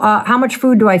 Mom, how much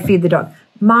food do I feed the dog?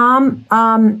 Mom,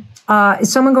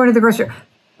 is someone going to the grocery store?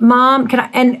 Mom, can I?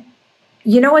 And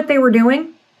you know what they were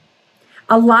doing?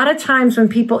 A lot of times when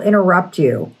people interrupt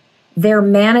you, they're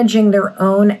managing their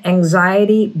own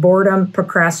anxiety, boredom,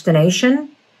 procrastination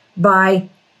by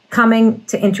coming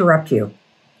to interrupt you.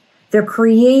 They're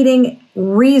creating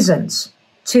reasons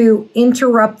to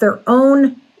interrupt their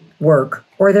own work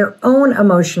or their own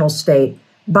emotional state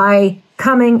by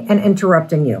coming and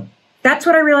interrupting you. That's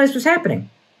what I realized was happening.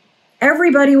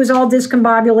 Everybody was all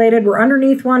discombobulated. We're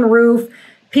underneath one roof.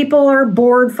 People are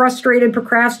bored, frustrated,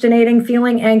 procrastinating,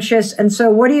 feeling anxious. And so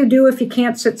what do you do if you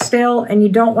can't sit still and you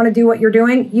don't want to do what you're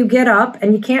doing? You get up,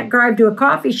 and you can't drive to a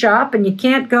coffee shop, and you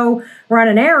can't go run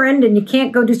an errand, and you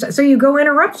can't go do so. So you go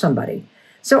interrupt somebody.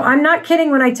 So I'm not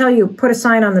kidding when I tell you, put a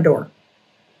sign on the door.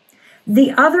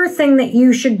 The other thing that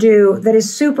you should do that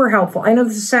is super helpful, I know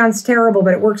this sounds terrible,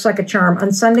 but it works like a charm.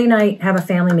 On Sunday night, have a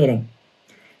family meeting.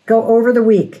 Go over the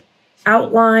week.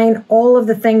 Outline all of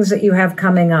the things that you have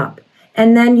coming up.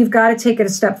 And then you've got to take it a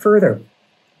step further.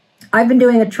 I've been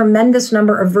doing a tremendous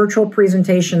number of virtual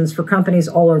presentations for companies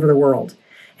all over the world.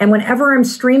 And whenever I'm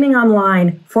streaming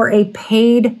online for a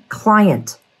paid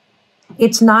client,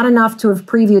 it's not enough to have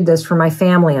previewed this for my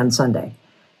family on Sunday.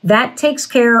 That takes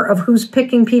care of who's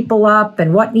picking people up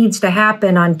and what needs to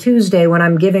happen on Tuesday when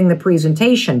I'm giving the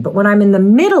presentation. But when I'm in the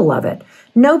middle of it,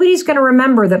 nobody's going to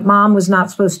remember that mom was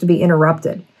not supposed to be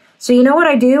interrupted. So you know what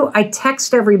I do? I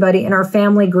text everybody in our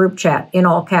family group chat in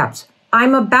all caps.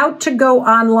 I'm about to go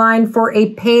online for a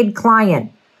paid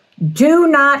client. Do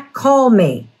not call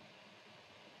me.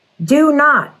 Do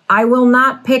not. I will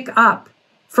not pick up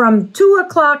from 2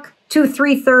 o'clock to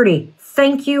 3:30.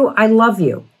 Thank you. I love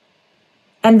you.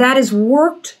 And that has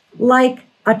worked like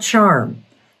a charm.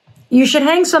 You should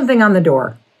hang something on the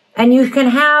door. And you can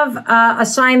have a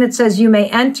sign that says you may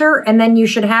enter, and then you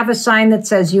should have a sign that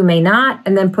says you may not,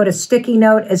 and then put a sticky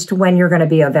note as to when you're going to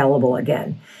be available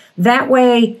again. That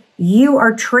way, you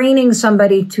are training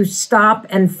somebody to stop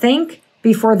and think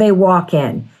before they walk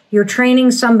in. You're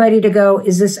training somebody to go,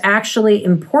 is this actually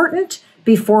important,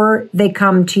 before they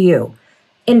come to you.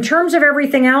 In terms of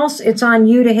everything else, it's on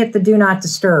you to hit the do not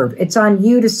disturb. It's on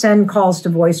you to send calls to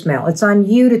voicemail. It's on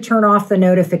you to turn off the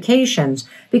notifications,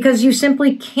 because you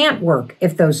simply can't work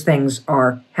if those things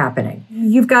are happening.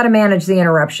 You've got to manage the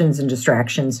interruptions and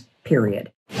distractions,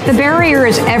 period. The barrier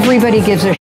is everybody gives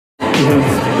a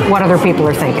what other people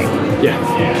are thinking. Yeah.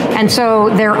 And so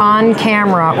they're on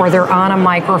camera or they're on a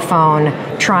microphone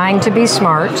trying to be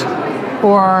smart,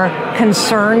 or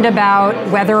concerned about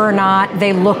whether or not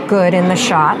they look good in the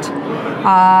shot,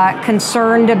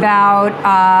 concerned about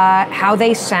how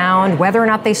they sound, whether or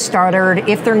not they stuttered,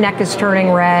 if their neck is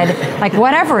turning red, like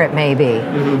whatever it may be.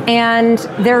 And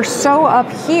they're so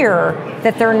up here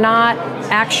that they're not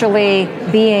actually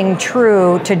being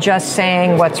true to just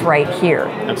saying what's right here.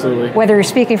 Absolutely. Whether you're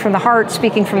speaking from the heart,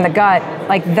 speaking from the gut,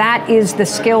 like that is the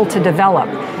skill to develop,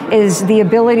 is the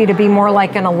ability to be more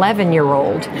like an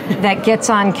 11-year-old that gets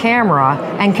on camera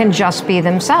and can just be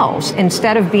themselves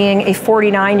instead of being a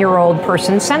 49-year-old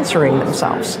person censoring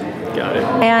themselves. Got it.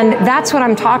 And that's what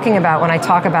I'm talking about when I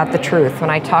talk about the truth, when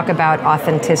I talk about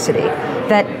authenticity,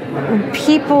 that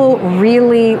people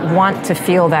really want to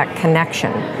feel that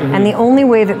connection. And the only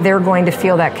way that they're going to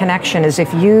feel that connection is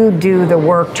if you do the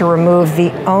work to remove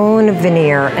the own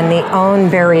veneer and the own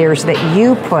barriers that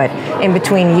you put in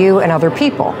between you and other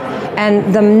people.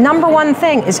 And the number one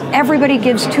thing is everybody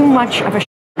gives too much of a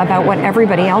about what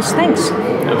everybody else thinks.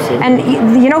 Absolutely.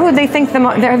 And you know who they think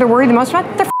they're worried the most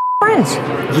about? Their friends.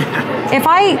 Yeah. If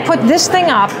I put this thing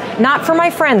up, not for my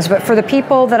friends, but for the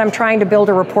people that I'm trying to build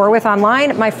a rapport with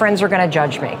online, my friends are going to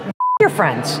judge me. Your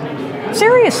friends.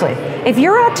 Seriously. If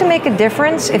you're out to make a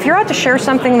difference, if you're out to share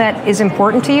something that is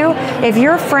important to you, if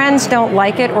your friends don't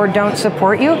like it or don't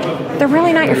support you, they're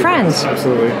really not your friends.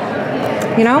 Absolutely.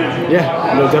 You know?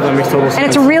 Yeah, no, definitely makes total sense. And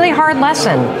it's a really hard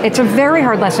lesson. It's a very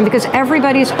hard lesson because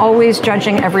everybody's always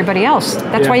judging everybody else.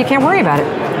 That's why you can't worry about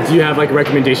it. Do you have like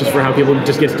recommendations for how people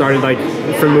just get started, like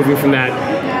from moving from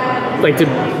that, like to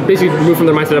basically move from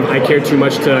their mindset of I care too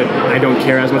much to I don't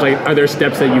care as much? Like, are there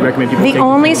steps that you recommend people take? The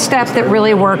only step that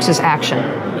really works is action.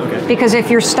 Okay. Because if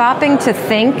you're stopping to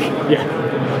think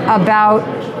about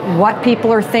what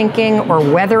people are thinking or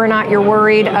whether or not you're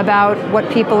worried about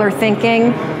what people are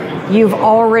thinking, you've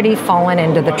already fallen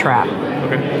into the trap.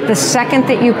 Okay. The second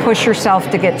that you push yourself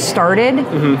to get started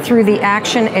through the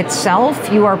action itself,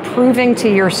 you are proving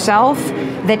to yourself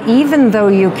that even though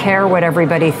you care what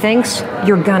everybody thinks,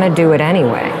 you're gonna do it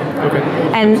anyway. Okay.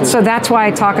 And so that's why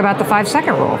I talk about the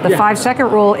 5-second rule. The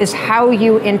 5-second rule is how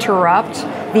you interrupt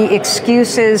the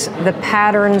excuses, the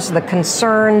patterns, the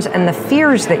concerns, and the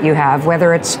fears that you have,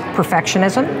 whether it's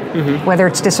perfectionism, whether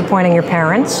it's disappointing your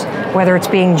parents, whether it's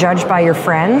being judged by your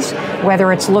friends,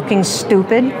 whether it's looking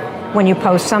stupid when you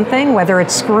post something, whether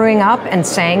it's screwing up and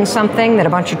saying something that a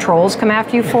bunch of trolls come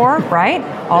after you for, right?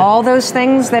 All those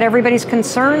things that everybody's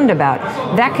concerned about,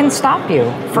 that can stop you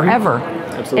forever.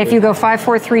 Absolutely. If you go 5,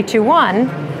 4, 3, 2,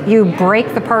 1, you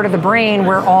break the part of the brain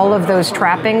where all of those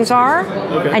trappings are,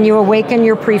 and you awaken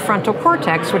your prefrontal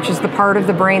cortex, which is the part of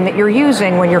the brain that you're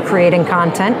using when you're creating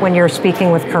content, when you're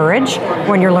speaking with courage,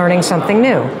 when you're learning something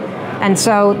new. And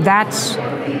so that's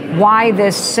why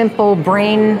this simple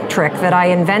brain trick that I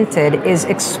invented is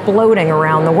exploding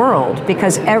around the world,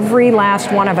 because every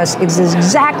last one of us is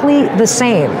exactly the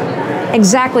same.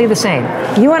 Exactly the same.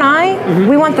 You and I,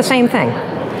 we want the same thing.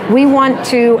 We want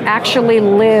to actually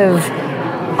live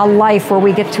a life where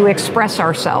we get to express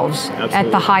ourselves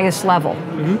at the highest level.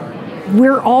 We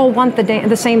all want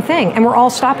the same thing, and we're all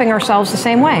stopping ourselves the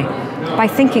same way, by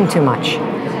thinking too much,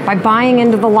 by buying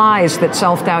into the lies that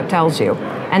self-doubt tells you.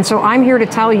 And so I'm here to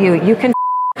tell you, you can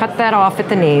cut that off at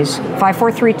the knees. 5,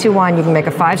 4, 3, 2, 1. You can make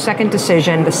a 5-second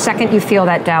decision. The second you feel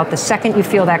that doubt, the second you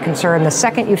feel that concern, the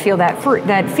second you feel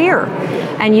that fear,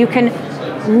 and you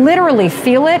can literally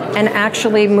feel it and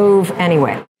actually move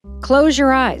anyway. Close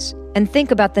your eyes and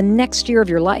think about the next year of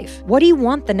your life. What do you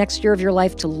want the next year of your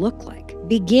life to look like?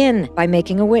 Begin by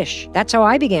making a wish. That's how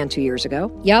I began 2 years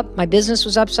ago. Yep, my business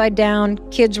was upside down,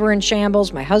 kids were in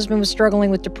shambles, my husband was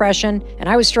struggling with depression, and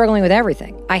I was struggling with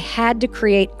everything. I had to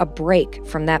create a break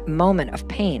from that moment of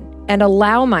pain and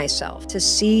allow myself to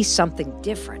see something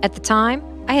different. At the time,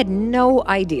 I had no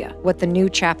idea what the new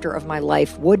chapter of my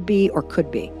life would be or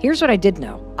could be. Here's what I did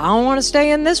know. I don't want to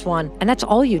stay in this one, and that's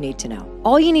all you need to know.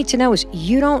 All you need to know is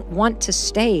you don't want to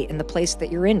stay in the place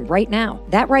that you're in right now.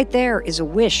 That right there is a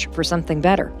wish for something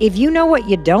better. If you know what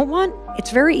you don't want,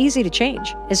 it's very easy to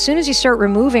change. As soon as you start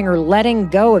removing or letting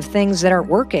go of things that aren't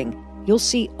working, you'll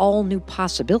see all new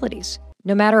possibilities,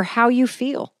 no matter how you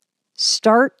feel.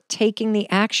 Start taking the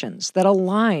actions that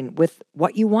align with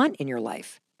what you want in your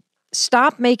life.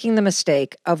 Stop making the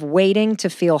mistake of waiting to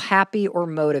feel happy or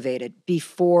motivated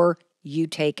before you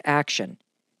take action.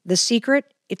 The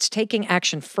secret, it's taking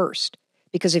action first,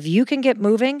 because if you can get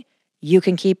moving, you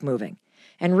can keep moving.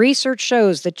 And research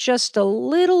shows that just a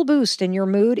little boost in your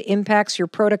mood impacts your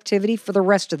productivity for the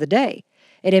rest of the day.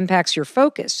 It impacts your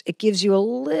focus. It gives you a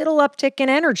little uptick in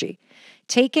energy.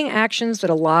 Taking actions that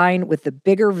align with the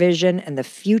bigger vision and the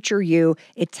future you,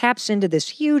 it taps into this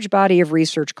huge body of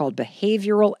research called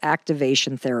behavioral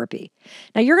activation therapy.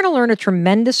 Now, you're going to learn a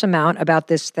tremendous amount about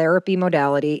this therapy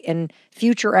modality in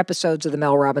future episodes of the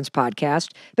Mel Robbins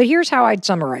podcast, but here's how I'd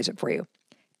summarize it for you.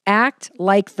 Act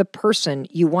like the person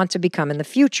you want to become in the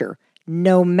future,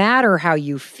 no matter how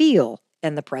you feel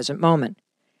in the present moment.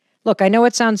 Look, I know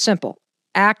it sounds simple.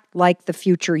 Act like the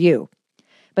future you.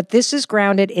 But this is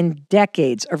grounded in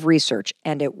decades of research,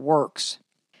 and it works.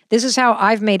 This is how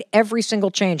I've made every single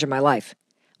change in my life.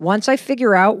 Once I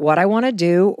figure out what I want to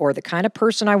do or the kind of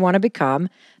person I want to become,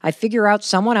 I figure out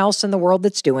someone else in the world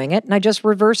that's doing it, and I just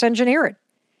reverse engineer it.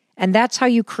 And that's how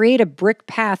you create a brick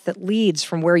path that leads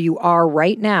from where you are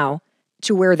right now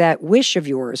to where that wish of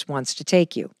yours wants to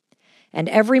take you. And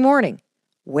every morning,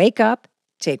 wake up,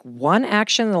 take one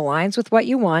action that aligns with what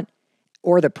you want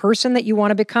or the person that you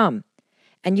want to become.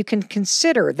 And you can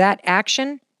consider that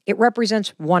action, it represents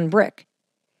one brick.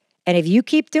 And if you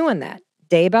keep doing that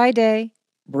day by day,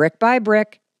 brick by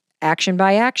brick, action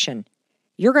by action,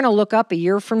 you're going to look up a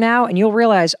year from now and you'll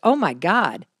realize, oh my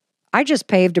God, I just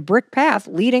paved a brick path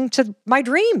leading to my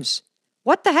dreams.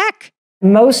 What the heck?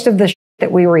 Most of the shit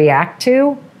that we react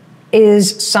to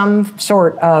is some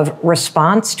sort of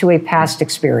response to a past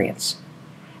experience.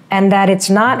 And that it's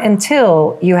not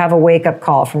until you have a wake-up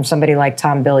call from somebody like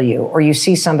Tom Bilyeu, or you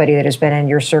see somebody that has been in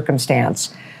your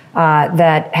circumstance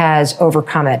that has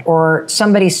overcome it, or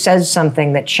somebody says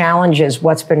something that challenges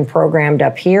what's been programmed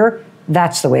up here,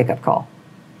 that's the wake-up call.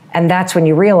 And that's when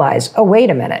you realize, oh, wait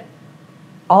a minute.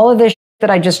 All of this that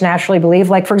I just naturally believe,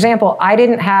 like, for example, I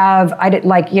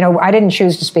didn't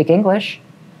choose to speak English.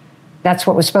 That's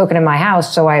what was spoken in my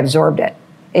house, so I absorbed it.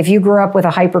 If you grew up with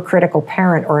a hypercritical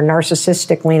parent or a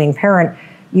narcissistic-leaning parent,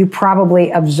 you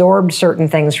probably absorbed certain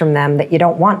things from them that you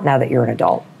don't want now that you're an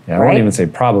adult. Yeah, right? I won't even say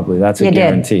probably. That's a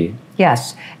guarantee.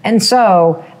 Yes. And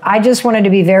so I just wanted to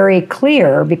be very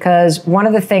clear, because one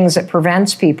of the things that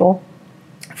prevents people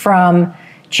from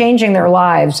changing their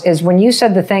lives is when you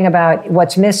said the thing about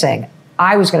what's missing,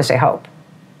 I was going to say hope.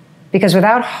 Because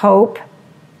without hope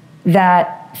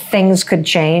that things could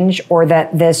change or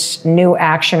that this new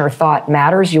action or thought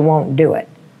matters, you won't do it.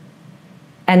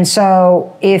 And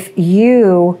so if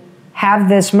you have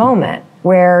this moment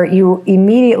where you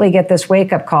immediately get this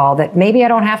wake-up call that maybe I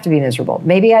don't have to be miserable,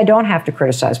 maybe I don't have to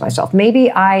criticize myself, maybe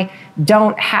I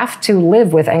don't have to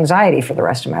live with anxiety for the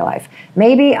rest of my life,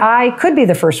 maybe I could be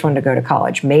the first one to go to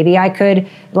college, maybe I could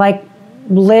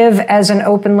live as an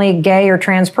openly gay or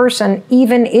trans person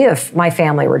even if my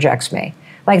family rejects me.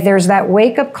 Like, there's that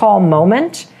wake-up call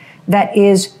moment that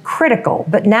is critical.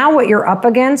 But now what you're up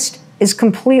against is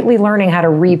completely learning how to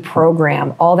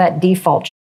reprogram all that default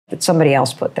that somebody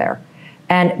else put there.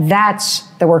 And that's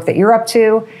the work that you're up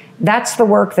to. That's the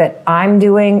work that I'm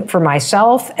doing for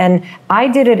myself. And I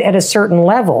did it at a certain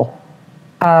level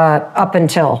up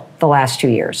until the last 2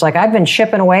 years. Like, I've been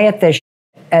chipping away at this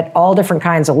at all different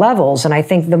kinds of levels. And I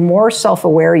think the more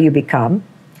self-aware you become,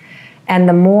 and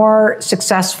the more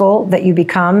successful that you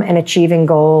become in achieving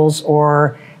goals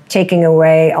or taking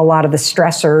away a lot of the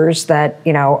stressors that,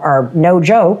 you know, are no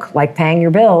joke, like paying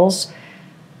your bills,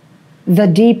 the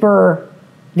deeper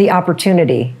the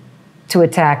opportunity to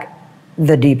attack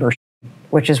the deeper,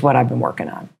 which is what I've been working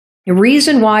on. The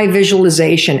reason why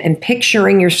visualization and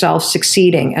picturing yourself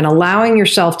succeeding and allowing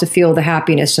yourself to feel the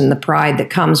happiness and the pride that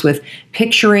comes with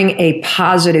picturing a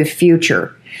positive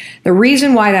future. The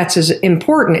reason why that's as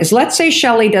important is, let's say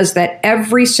Shelly does that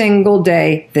every single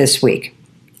day this week.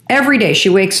 Every day she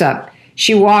wakes up,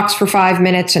 she walks for 5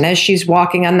 minutes, and as she's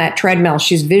walking on that treadmill,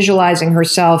 she's visualizing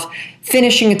herself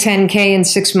finishing a 10K in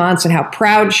 6 months and how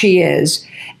proud she is.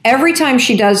 Every time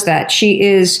she does that, she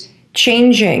is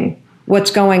changing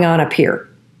what's going on up here.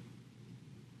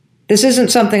 This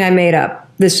isn't something I made up.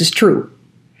 This is true.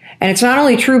 And it's not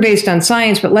only true based on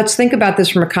science, but let's think about this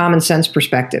from a common sense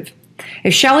perspective.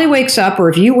 If Shelly wakes up, or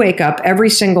if you wake up every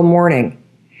single morning,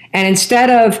 and instead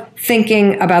of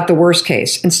thinking about the worst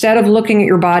case, instead of looking at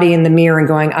your body in the mirror and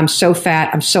going, I'm so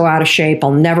fat, I'm so out of shape,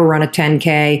 I'll never run a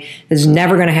 10K, this is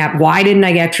never going to happen. Why didn't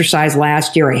I exercise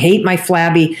last year? I hate my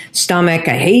flabby stomach.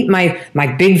 I hate my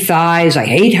big thighs. I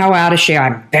hate how out of shape.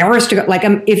 I'm embarrassed to go. Like,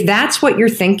 if that's what you're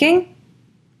thinking,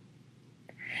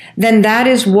 then that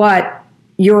is what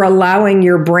you're allowing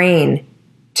your brain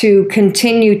to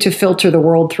continue to filter the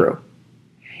world through.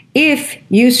 If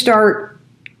you start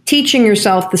teaching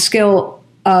yourself the skill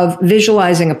of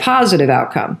visualizing a positive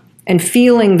outcome and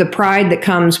feeling the pride that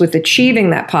comes with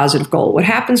achieving that positive goal, what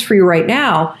happens for you right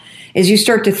now is you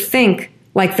start to think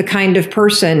like the kind of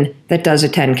person that does a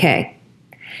 10K.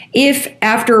 If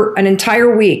after an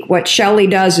entire week, what Shelly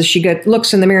does is she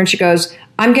looks in the mirror and she goes,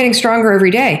 I'm getting stronger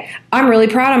every day. I'm really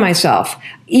proud of myself.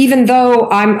 Even though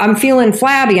I'm feeling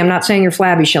flabby, I'm not saying you're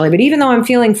flabby, Shelly, but even though I'm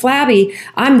feeling flabby,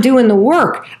 I'm doing the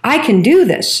work. I can do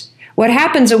this. What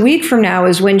happens a week from now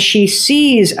is when she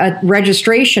sees a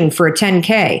registration for a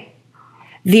 10K,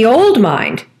 the old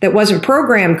mind that wasn't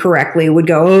programmed correctly would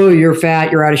go, oh, you're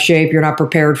fat, you're out of shape, you're not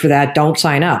prepared for that, don't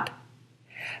sign up.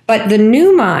 But the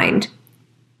new mind,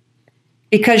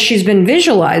 because she's been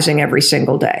visualizing every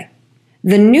single day,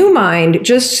 the new mind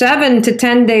just 7 to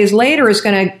 10 days later is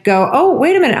going to go, oh,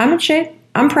 wait a minute, I'm in shape,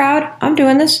 I'm proud, I'm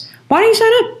doing this. Why don't you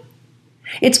sign up?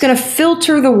 It's going to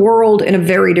filter the world in a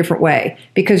very different way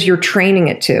because you're training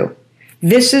it to.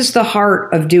 This is the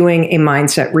heart of doing a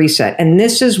mindset reset. And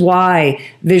this is why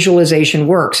visualization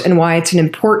works and why it's an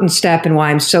important step and why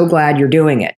I'm so glad you're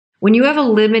doing it. When you have a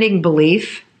limiting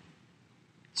belief,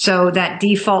 so that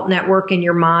default network in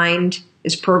your mind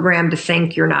is programmed to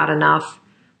think you're not enough,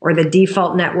 or the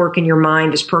default network in your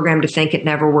mind is programmed to think it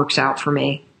never works out for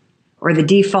me, or the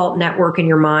default network in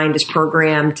your mind is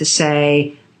programmed to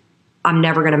say, I'm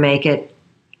never going to make it.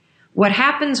 What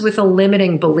happens with a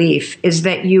limiting belief is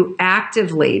that you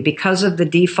actively, because of the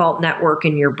default network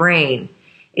in your brain,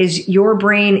 is your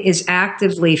brain is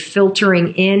actively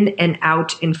filtering in and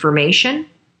out information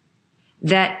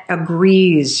that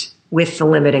agrees with the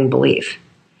limiting belief.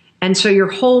 And so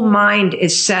your whole mind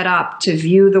is set up to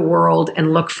view the world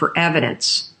and look for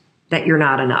evidence that you're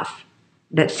not enough,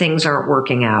 that things aren't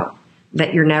working out,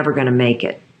 that you're never going to make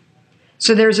it.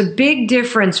 So there's a big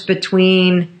difference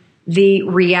between the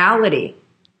reality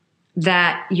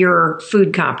that you're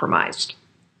food compromised,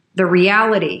 the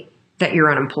reality that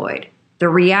you're unemployed, the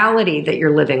reality that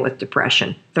you're living with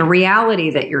depression, the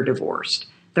reality that you're divorced,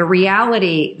 the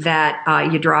reality that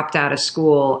you dropped out of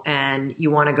school and you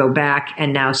want to go back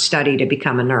and now study to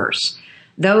become a nurse.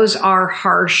 Those are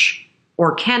harsh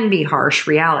or can be harsh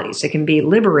realities. It can be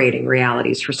liberating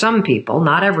realities for some people,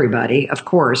 not everybody, of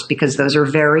course, because those are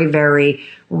very, very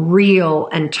real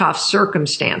and tough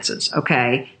circumstances,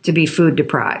 okay, to be food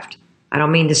deprived. I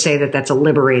don't mean to say that that's a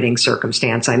liberating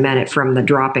circumstance. I meant it from the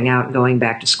dropping out and going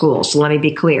back to school. So let me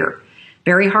be clear.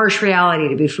 Very harsh reality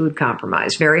to be food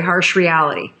compromised. Very harsh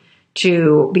reality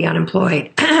to be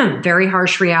unemployed. Very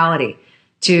harsh reality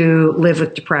to live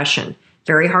with depression.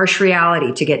 Very harsh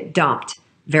reality to get dumped.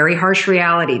 Very harsh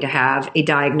reality to have a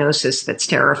diagnosis that's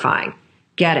terrifying.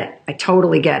 Get it. I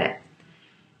totally get it.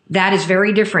 That is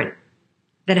very different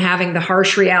than having the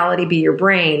harsh reality be your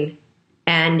brain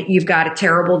and you've got a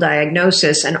terrible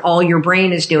diagnosis and all your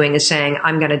brain is doing is saying,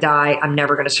 I'm going to die. I'm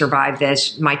never going to survive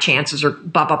this. My chances are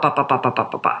ba, ba, ba, ba, ba, ba, ba,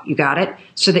 ba, ba. You got it?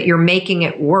 So that you're making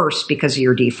it worse because of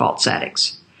your default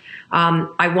settings.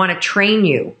 I want to train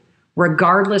you,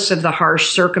 regardless of the harsh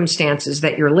circumstances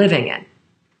that you're living in,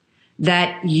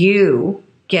 that you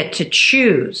get to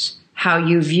choose how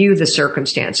you view the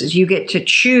circumstances. You get to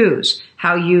choose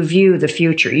how you view the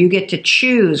future. You get to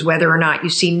choose whether or not you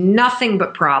see nothing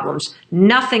but problems,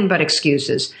 nothing but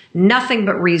excuses, nothing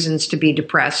but reasons to be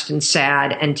depressed and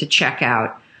sad and to check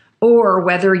out, or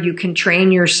whether you can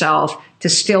train yourself to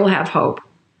still have hope,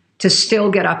 to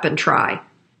still get up and try,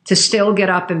 to still get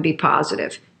up and be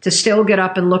positive, to still get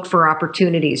up and look for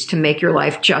opportunities to make your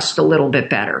life just a little bit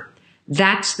better.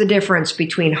 That's the difference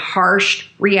between harsh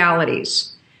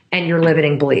realities and your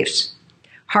limiting beliefs.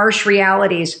 Harsh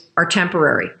realities are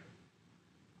temporary.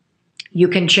 You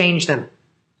can change them.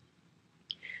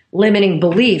 Limiting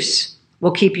beliefs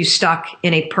will keep you stuck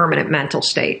in a permanent mental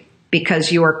state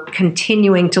because you are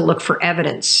continuing to look for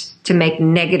evidence to make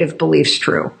negative beliefs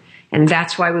true. And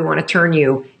that's why we want to turn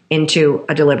you into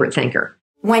a deliberate thinker.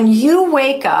 When you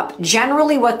wake up,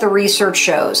 generally what the research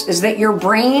shows is that your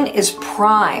brain is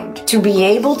primed to be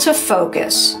able to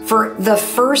focus for the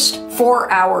first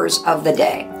 4 hours of the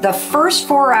day. The first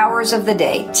 4 hours of the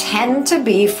day tend to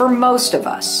be, for most of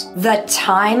us, the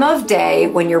time of day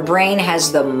when your brain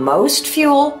has the most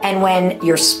fuel and when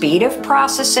your speed of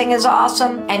processing is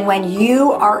awesome and when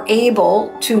you are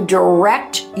able to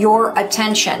direct your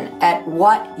attention at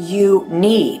what you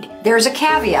need. There's a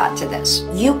caveat to this.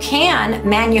 You can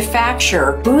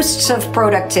manufacture boosts of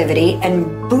productivity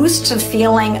and boosts of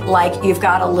feeling like you've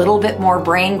got a little bit more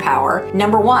brain power.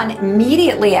 Number one,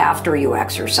 immediately after you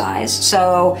exercise.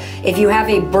 So if you have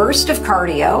a burst of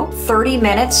cardio, 30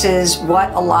 minutes is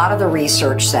what a lot of the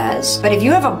research says. But if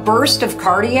you have a burst of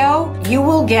cardio, you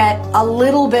will get a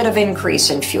little bit of increase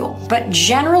in fuel. But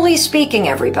generally speaking,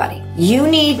 everybody, you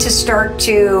need to start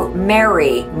to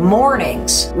marry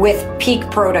mornings with peak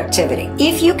productivity.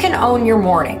 If you can own your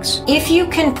mornings, if you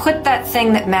can put that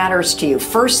thing that matters to you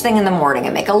first thing in the morning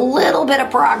and make a little bit of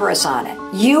progress on it,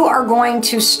 you are going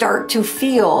to start to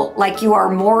feel like you are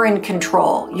more in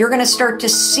control. You're going to start to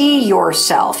see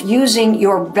yourself using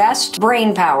your best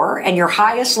brain power and your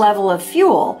highest level of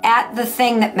fuel at the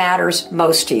thing that matters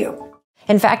most to you.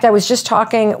 In fact, I was just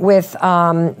talking with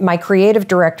my creative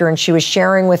director, and she was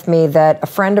sharing with me that a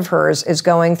friend of hers is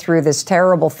going through this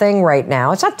terrible thing right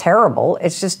now. It's not terrible.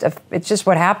 It's just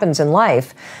what happens in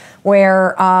life,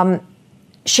 where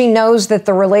she knows that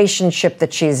the relationship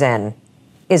that she's in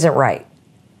isn't right.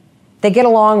 They get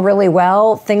along really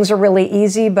well. Things are really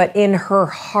easy, but in her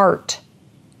heart,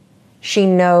 she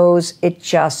knows it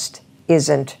just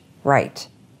isn't right.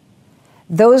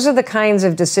 Those are the kinds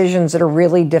of decisions that are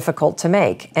really difficult to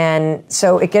make. And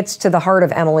so it gets to the heart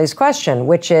of Emily's question,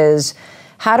 which is,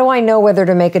 how do I know whether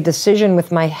to make a decision with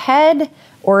my head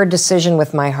or a decision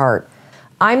with my heart?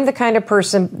 I'm the kind of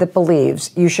person that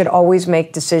believes you should always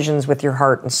make decisions with your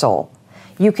heart and soul.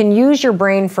 You can use your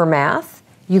brain for math.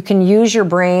 You can use your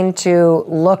brain to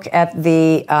look at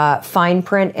the fine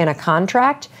print in a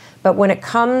contract. But when it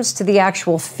comes to the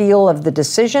actual feel of the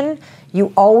decision,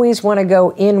 you always want to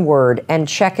go inward and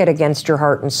check it against your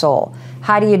heart and soul.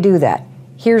 How do you do that?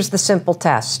 Here's the simple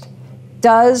test.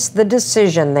 Does the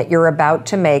decision that you're about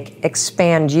to make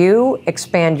expand you,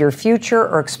 expand your future,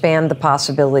 or expand the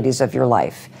possibilities of your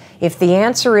life? If the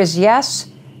answer is yes,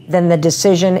 then the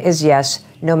decision is yes,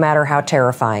 no matter how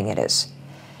terrifying it is.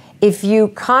 If you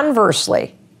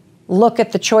conversely look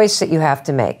at the choice that you have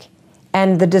to make,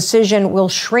 and the decision will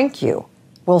shrink you,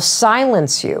 will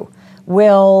silence you,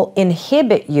 will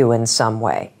inhibit you in some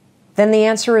way, then the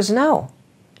answer is no.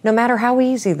 No matter how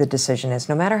easy the decision is,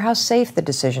 no matter how safe the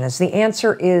decision is, the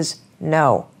answer is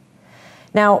no.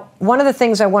 Now, one of the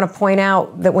things I want to point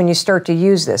out that when you start to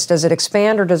use this, does it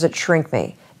expand or does it shrink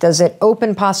me? Does it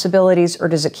open possibilities or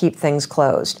does it keep things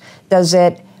closed? Does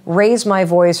it raise my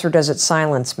voice or does it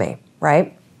silence me,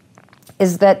 right?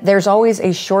 Is that there's always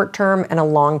a short-term and a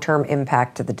long-term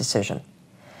impact to the decision.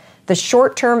 The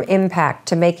short-term impact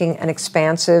to making an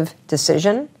expansive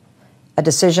decision, a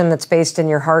decision that's based in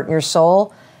your heart and your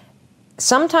soul,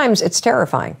 sometimes it's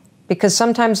terrifying because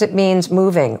sometimes it means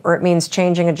moving or it means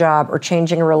changing a job or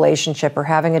changing a relationship or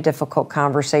having a difficult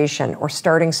conversation or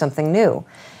starting something new.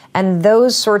 And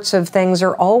those sorts of things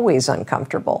are always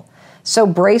uncomfortable. So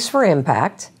brace for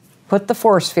impact, put the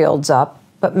force fields up,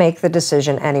 but make the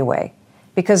decision anyway.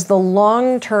 Because the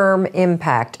long-term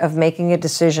impact of making a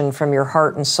decision from your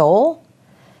heart and soul,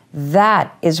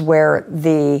 that is where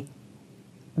the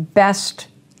best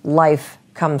life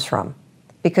comes from.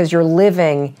 Because you're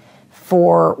living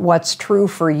for what's true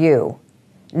for you,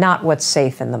 not what's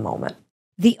safe in the moment.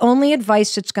 The only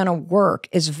advice that's going to work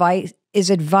is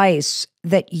advice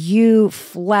that you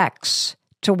flex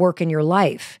to work in your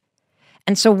life.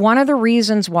 And so one of the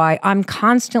reasons why I'm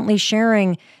constantly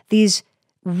sharing these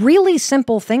really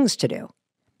simple things to do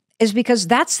is because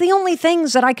that's the only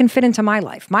things that I can fit into my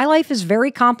life. My life is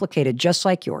very complicated, just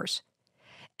like yours.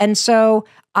 And so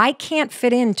I can't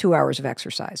fit in 2 hours of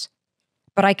exercise,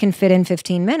 but I can fit in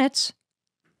 15 minutes.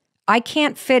 I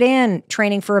can't fit in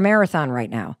training for a marathon right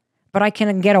now, but I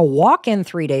can get a walk in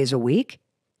 3 days a week.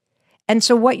 And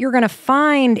so what you're going to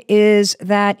find is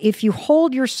that if you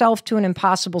hold yourself to an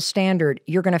impossible standard,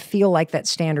 you're going to feel like that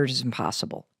standard is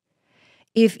impossible.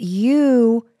 If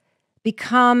you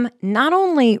become not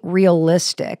only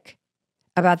realistic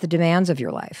about the demands of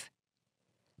your life,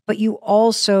 but you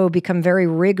also become very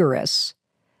rigorous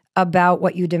about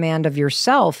what you demand of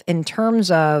yourself in terms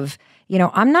of,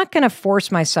 I'm not going to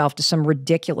force myself to some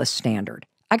ridiculous standard.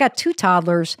 I got 2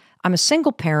 toddlers. I'm a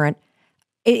single parent.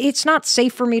 It's not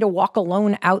safe for me to walk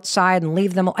alone outside and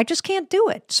leave them. I just can't do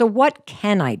it. So what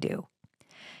can I do?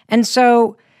 And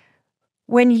so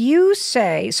when you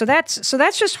say, so that's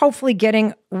just hopefully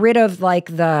getting rid of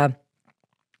like the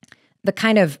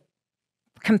kind of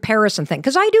comparison thing,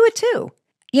 because I do it too.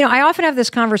 I often have this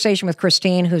conversation with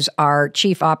Christine, who's our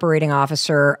chief operating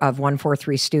officer of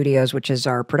 143 Studios, which is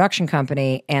our production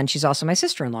company, and she's also my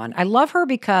sister-in-law. And I love her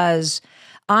because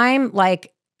I'm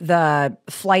like the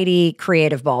flighty,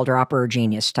 creative ball dropper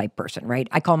genius type person, right?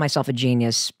 I call myself a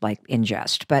genius, like in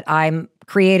jest, but I'm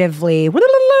creatively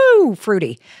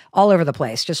fruity all over the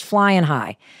place, just flying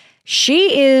high.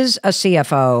 She is a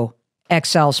CFO,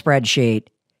 Excel spreadsheet,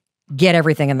 get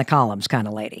everything in the columns kind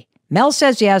of lady. Mel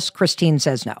says yes, Christine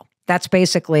says no. That's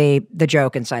basically the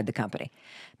joke inside the company.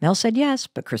 Mel said yes,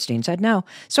 but Christine said no.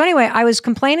 So anyway, I was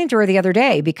complaining to her the other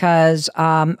day because,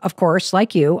 of course,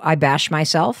 like you, I bash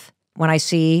myself when I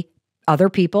see other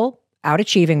people out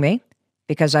achieving me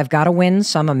because I've got to win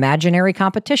some imaginary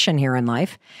competition here in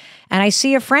life. And I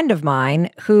see a friend of mine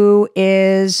who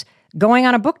is going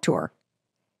on a book tour.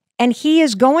 And he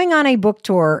is going on a book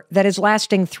tour that is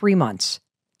lasting 3 months.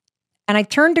 And I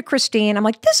turned to Christine. I'm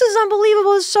like, this is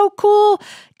unbelievable. It's so cool.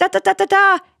 Da, da, da, da,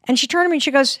 da. And she turned to me and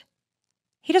she goes,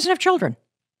 he doesn't have children.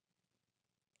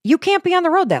 You can't be on the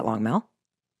road that long, Mel.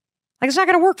 Like, it's not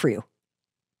going to work for you.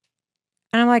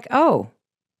 And I'm like, oh,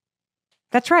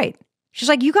 that's right. She's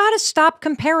like, you got to stop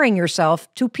comparing yourself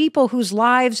to people whose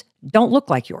lives don't look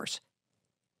like yours.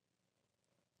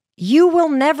 You will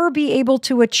never be able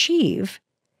to achieve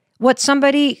what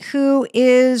somebody who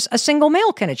is a single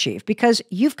male can achieve because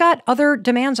you've got other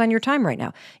demands on your time right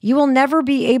now. You will never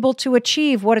be able to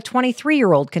achieve what a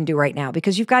 23-year-old can do right now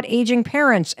because you've got aging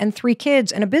parents and 3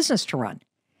 kids and a business to run.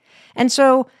 And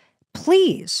so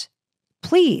please,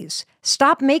 please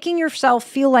stop making yourself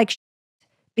feel like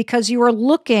because you are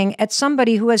looking at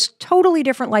somebody who has totally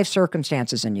different life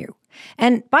circumstances than you.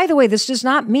 And by the way, this does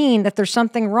not mean that there's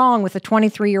something wrong with a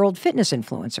 23-year-old fitness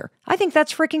influencer. I think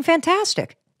that's freaking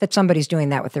fantastic that somebody's doing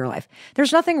that with their life.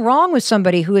 There's nothing wrong with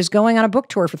somebody who is going on a book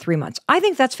tour for 3 months. I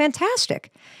think that's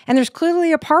fantastic. And there's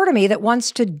clearly a part of me that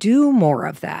wants to do more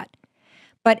of that.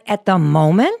 But at the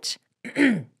moment,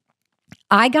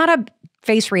 I got to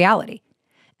face reality.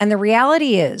 And the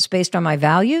reality is, based on my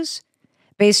values,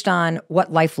 based on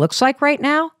what life looks like right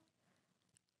now,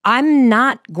 I'm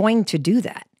not going to do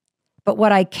that. But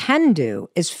what I can do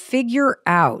is figure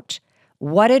out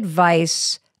what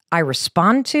advice I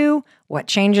respond to, what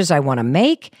changes I want to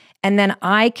make, and then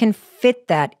I can fit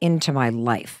that into my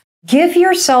life. Give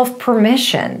yourself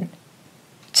permission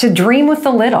to dream with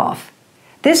the lid off.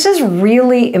 This is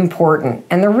really important.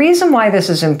 And the reason why this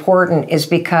is important is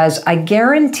because I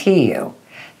guarantee you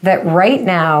that right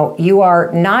now you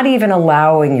are not even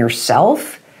allowing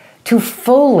yourself to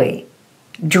fully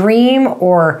dream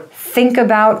or think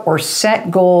about or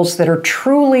set goals that are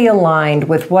truly aligned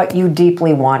with what you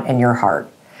deeply want in your heart.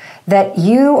 That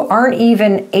you aren't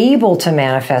even able to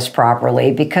manifest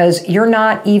properly because you're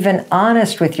not even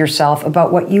honest with yourself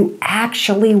about what you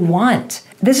actually want.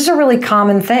 This is a really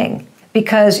common thing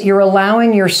because you're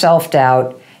allowing your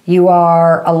self-doubt, you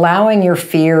are allowing your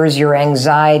fears, your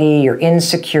anxiety, your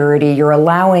insecurity, you're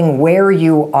allowing where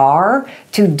you are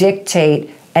to dictate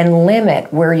and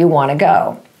limit where you want to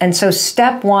go. And so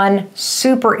step 1,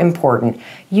 super important.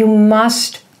 You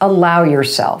must allow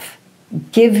yourself,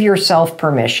 give yourself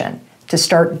permission to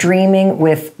start dreaming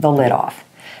with the lid off.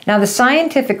 Now, the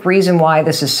scientific reason why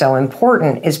this is so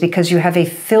important is because you have a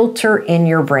filter in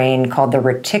your brain called the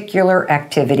reticular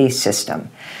activity system.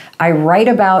 I write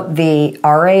about the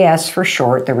RAS for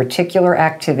short, the reticular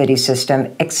activity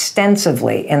system,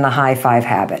 extensively in the High Five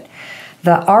Habit.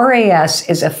 The RAS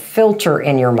is a filter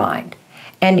in your mind,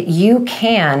 and you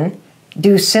can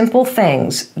do simple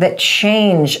things that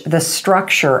change the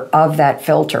structure of that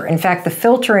filter. In fact, the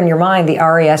filter in your mind, the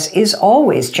RAS, is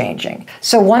always changing.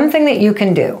 So one thing that you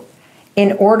can do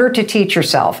in order to teach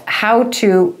yourself how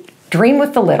to dream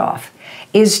with the lid off,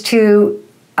 is to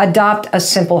adopt a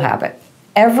simple habit.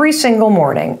 Every single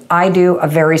morning, I do a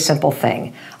very simple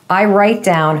thing. I write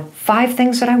down 5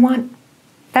 things that I want.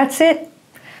 That's it.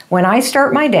 When I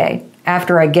start my day,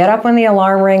 after I get up when the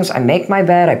alarm rings, I make my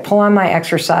bed, I pull on my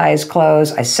exercise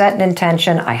clothes, I set an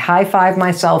intention, I high-five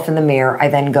myself in the mirror, I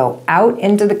then go out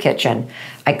into the kitchen,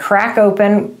 I crack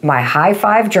open my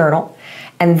high-five journal,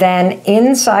 and then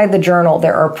inside the journal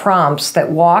there are prompts that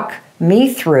walk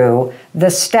me through the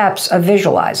steps of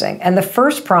visualizing. And the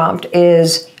first prompt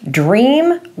is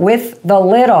dream with the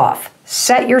lid off.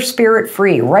 Set your spirit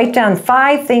free. Write down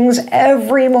 5 things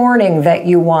every morning that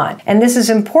you want. And this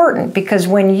is important because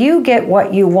when you get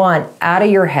what you want out of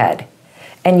your head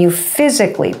and you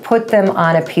physically put them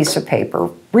on a piece of paper,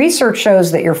 research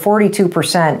shows that you're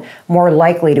 42% more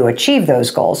likely to achieve those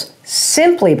goals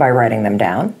simply by writing them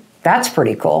down. That's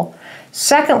pretty cool.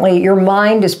 Secondly, your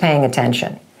mind is paying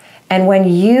attention. And when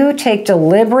you take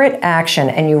deliberate action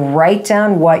and you write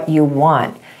down what you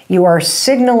want, you are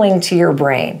signaling to your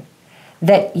brain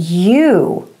that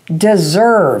you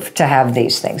deserve to have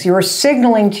these things. You are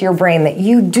signaling to your brain that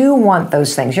you do want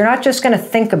those things. You're not just going to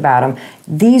think about them.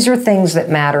 These are things that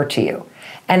matter to you.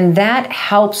 And that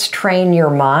helps train your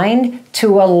mind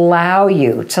to allow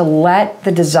you to let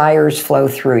the desires flow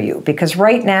through you. Because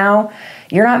right now,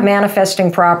 you're not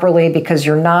manifesting properly because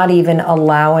you're not even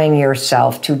allowing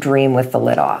yourself to dream with the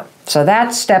lid off. So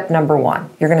that's step number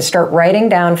 1. You're going to start writing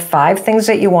down 5 things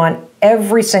that you want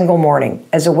every single morning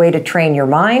as a way to train your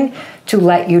mind to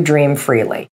let you dream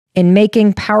freely. In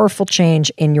making powerful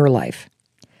change in your life,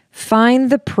 find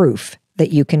the proof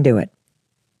that you can do it.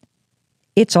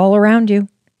 It's all around you.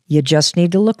 You just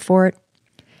need to look for it.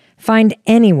 Find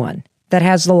anyone that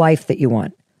has the life that you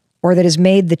want or that has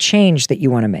made the change that you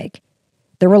want to make.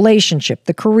 The relationship,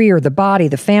 the career, the body,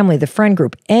 the family, the friend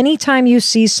group. Anytime you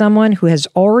see someone who has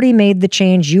already made the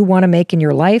change you want to make in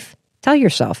your life, tell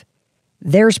yourself,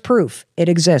 there's proof. It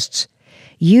exists.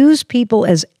 Use people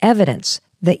as evidence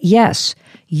that, yes,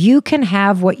 you can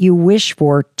have what you wish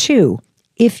for too,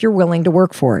 if you're willing to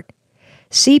work for it.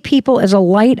 See people as a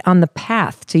light on the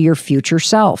path to your future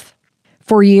self.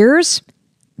 For years,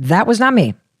 that was not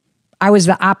me. I was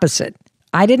the opposite.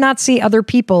 I did not see other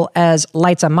people as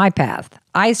lights on my path.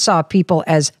 I saw people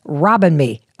as robbing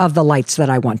me of the lights that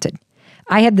I wanted.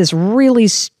 I had this really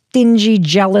stingy,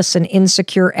 jealous, and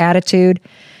insecure attitude.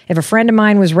 If a friend of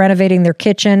mine was renovating their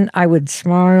kitchen, I would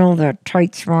smile, that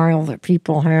tight smile that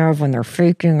people have when they're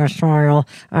faking a smile.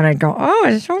 And I'd go, oh,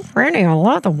 it's so pretty. I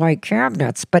love the white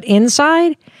cabinets. But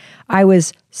inside, I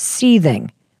was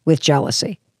seething with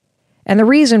jealousy. And the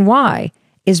reason why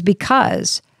is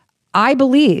because I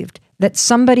believed that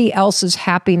somebody else's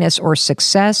happiness or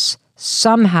success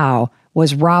somehow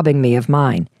was robbing me of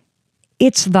mine.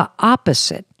 It's the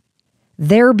opposite.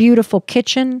 Their beautiful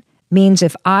kitchen means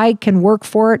if I can work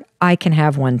for it, I can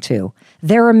have one too.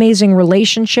 Their amazing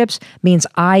relationships means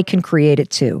I can create it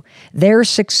too. Their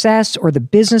success or the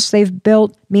business they've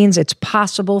built means it's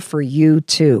possible for you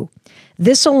too.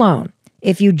 This alone,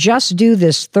 if you just do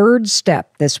this third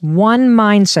step, this one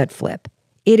mindset flip,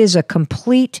 it is a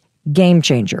complete game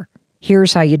changer.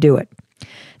 Here's how you do it.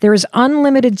 There is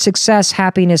unlimited success,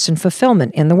 happiness, and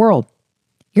fulfillment in the world.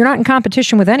 You're not in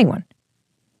competition with anyone.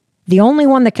 The only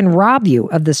one that can rob you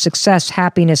of the success,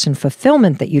 happiness, and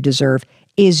fulfillment that you deserve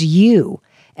is you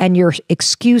and your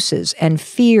excuses and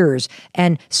fears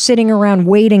and sitting around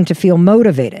waiting to feel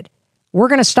motivated. We're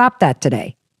going to stop that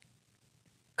today.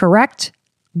 Correct?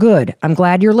 Good. I'm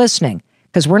glad you're listening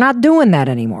because we're not doing that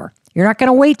anymore. You're not going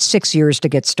to wait 6 years to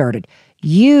get started.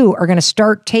 You are going to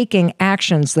start taking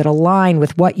actions that align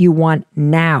with what you want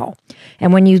now.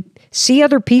 And when you see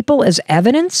other people as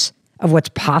evidence of what's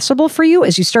possible for you,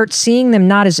 as you start seeing them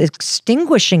not as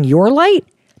extinguishing your light,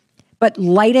 but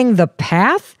lighting the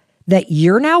path that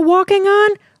you're now walking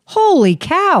on, holy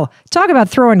cow, talk about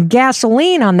throwing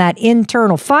gasoline on that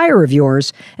internal fire of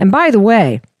yours. And by the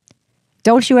way,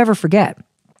 don't you ever forget,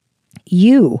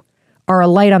 you are a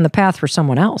light on the path for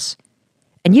someone else,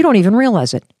 and you don't even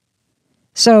realize it.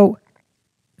 So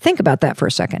think about that for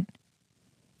a second.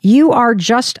 You are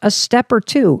just a step or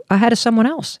two ahead of someone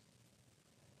else.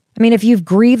 I mean, if you've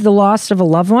grieved the loss of a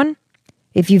loved one,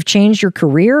 if you've changed your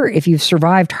career, if you've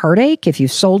survived heartache, if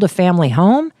you've sold a family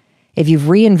home, if you've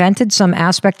reinvented some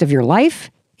aspect of your life,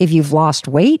 if you've lost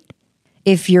weight,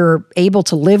 if you're able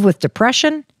to live with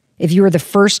depression, if you were the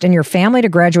first in your family to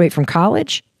graduate from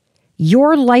college,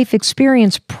 your life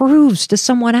experience proves to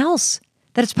someone else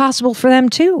that it's possible for them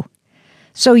too.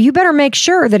 So you better make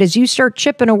sure that as you start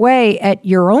chipping away at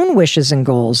your own wishes and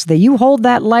goals, that you hold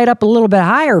that light up a little bit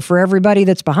higher for everybody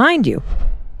that's behind you.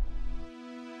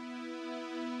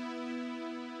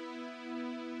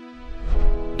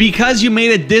 Because you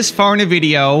made it this far in a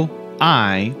video,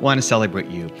 I want to celebrate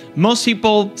you. Most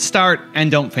people start and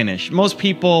don't finish. Most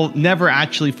people never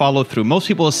actually follow through. Most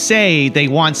people say they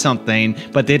want something,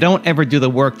 but they don't ever do the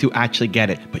work to actually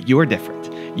get it. But you are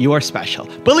different. You are special.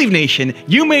 Believe Nation,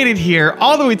 you made it here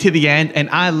all the way to the end, and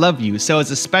I love you. So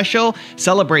as a special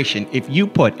celebration, if you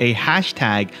put a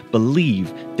hashtag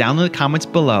believe down in the comments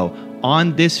below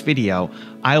on this video,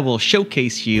 I will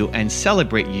showcase you and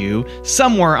celebrate you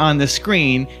somewhere on the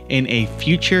screen in a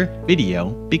future video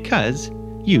because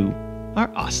you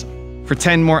are awesome. For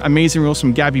 10 more amazing rules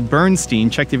from Gabby Bernstein,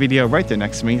 check the video right there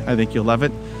next to me. I think you'll love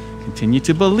it. Continue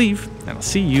to believe, and I'll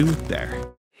see you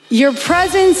there. Your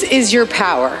presence is your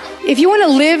power. If you want to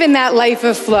live in that life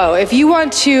of flow, if you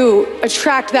want to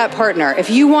attract that partner, if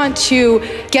you want to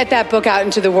get that book out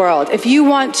into the world, if you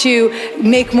want to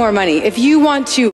make more money, if you want to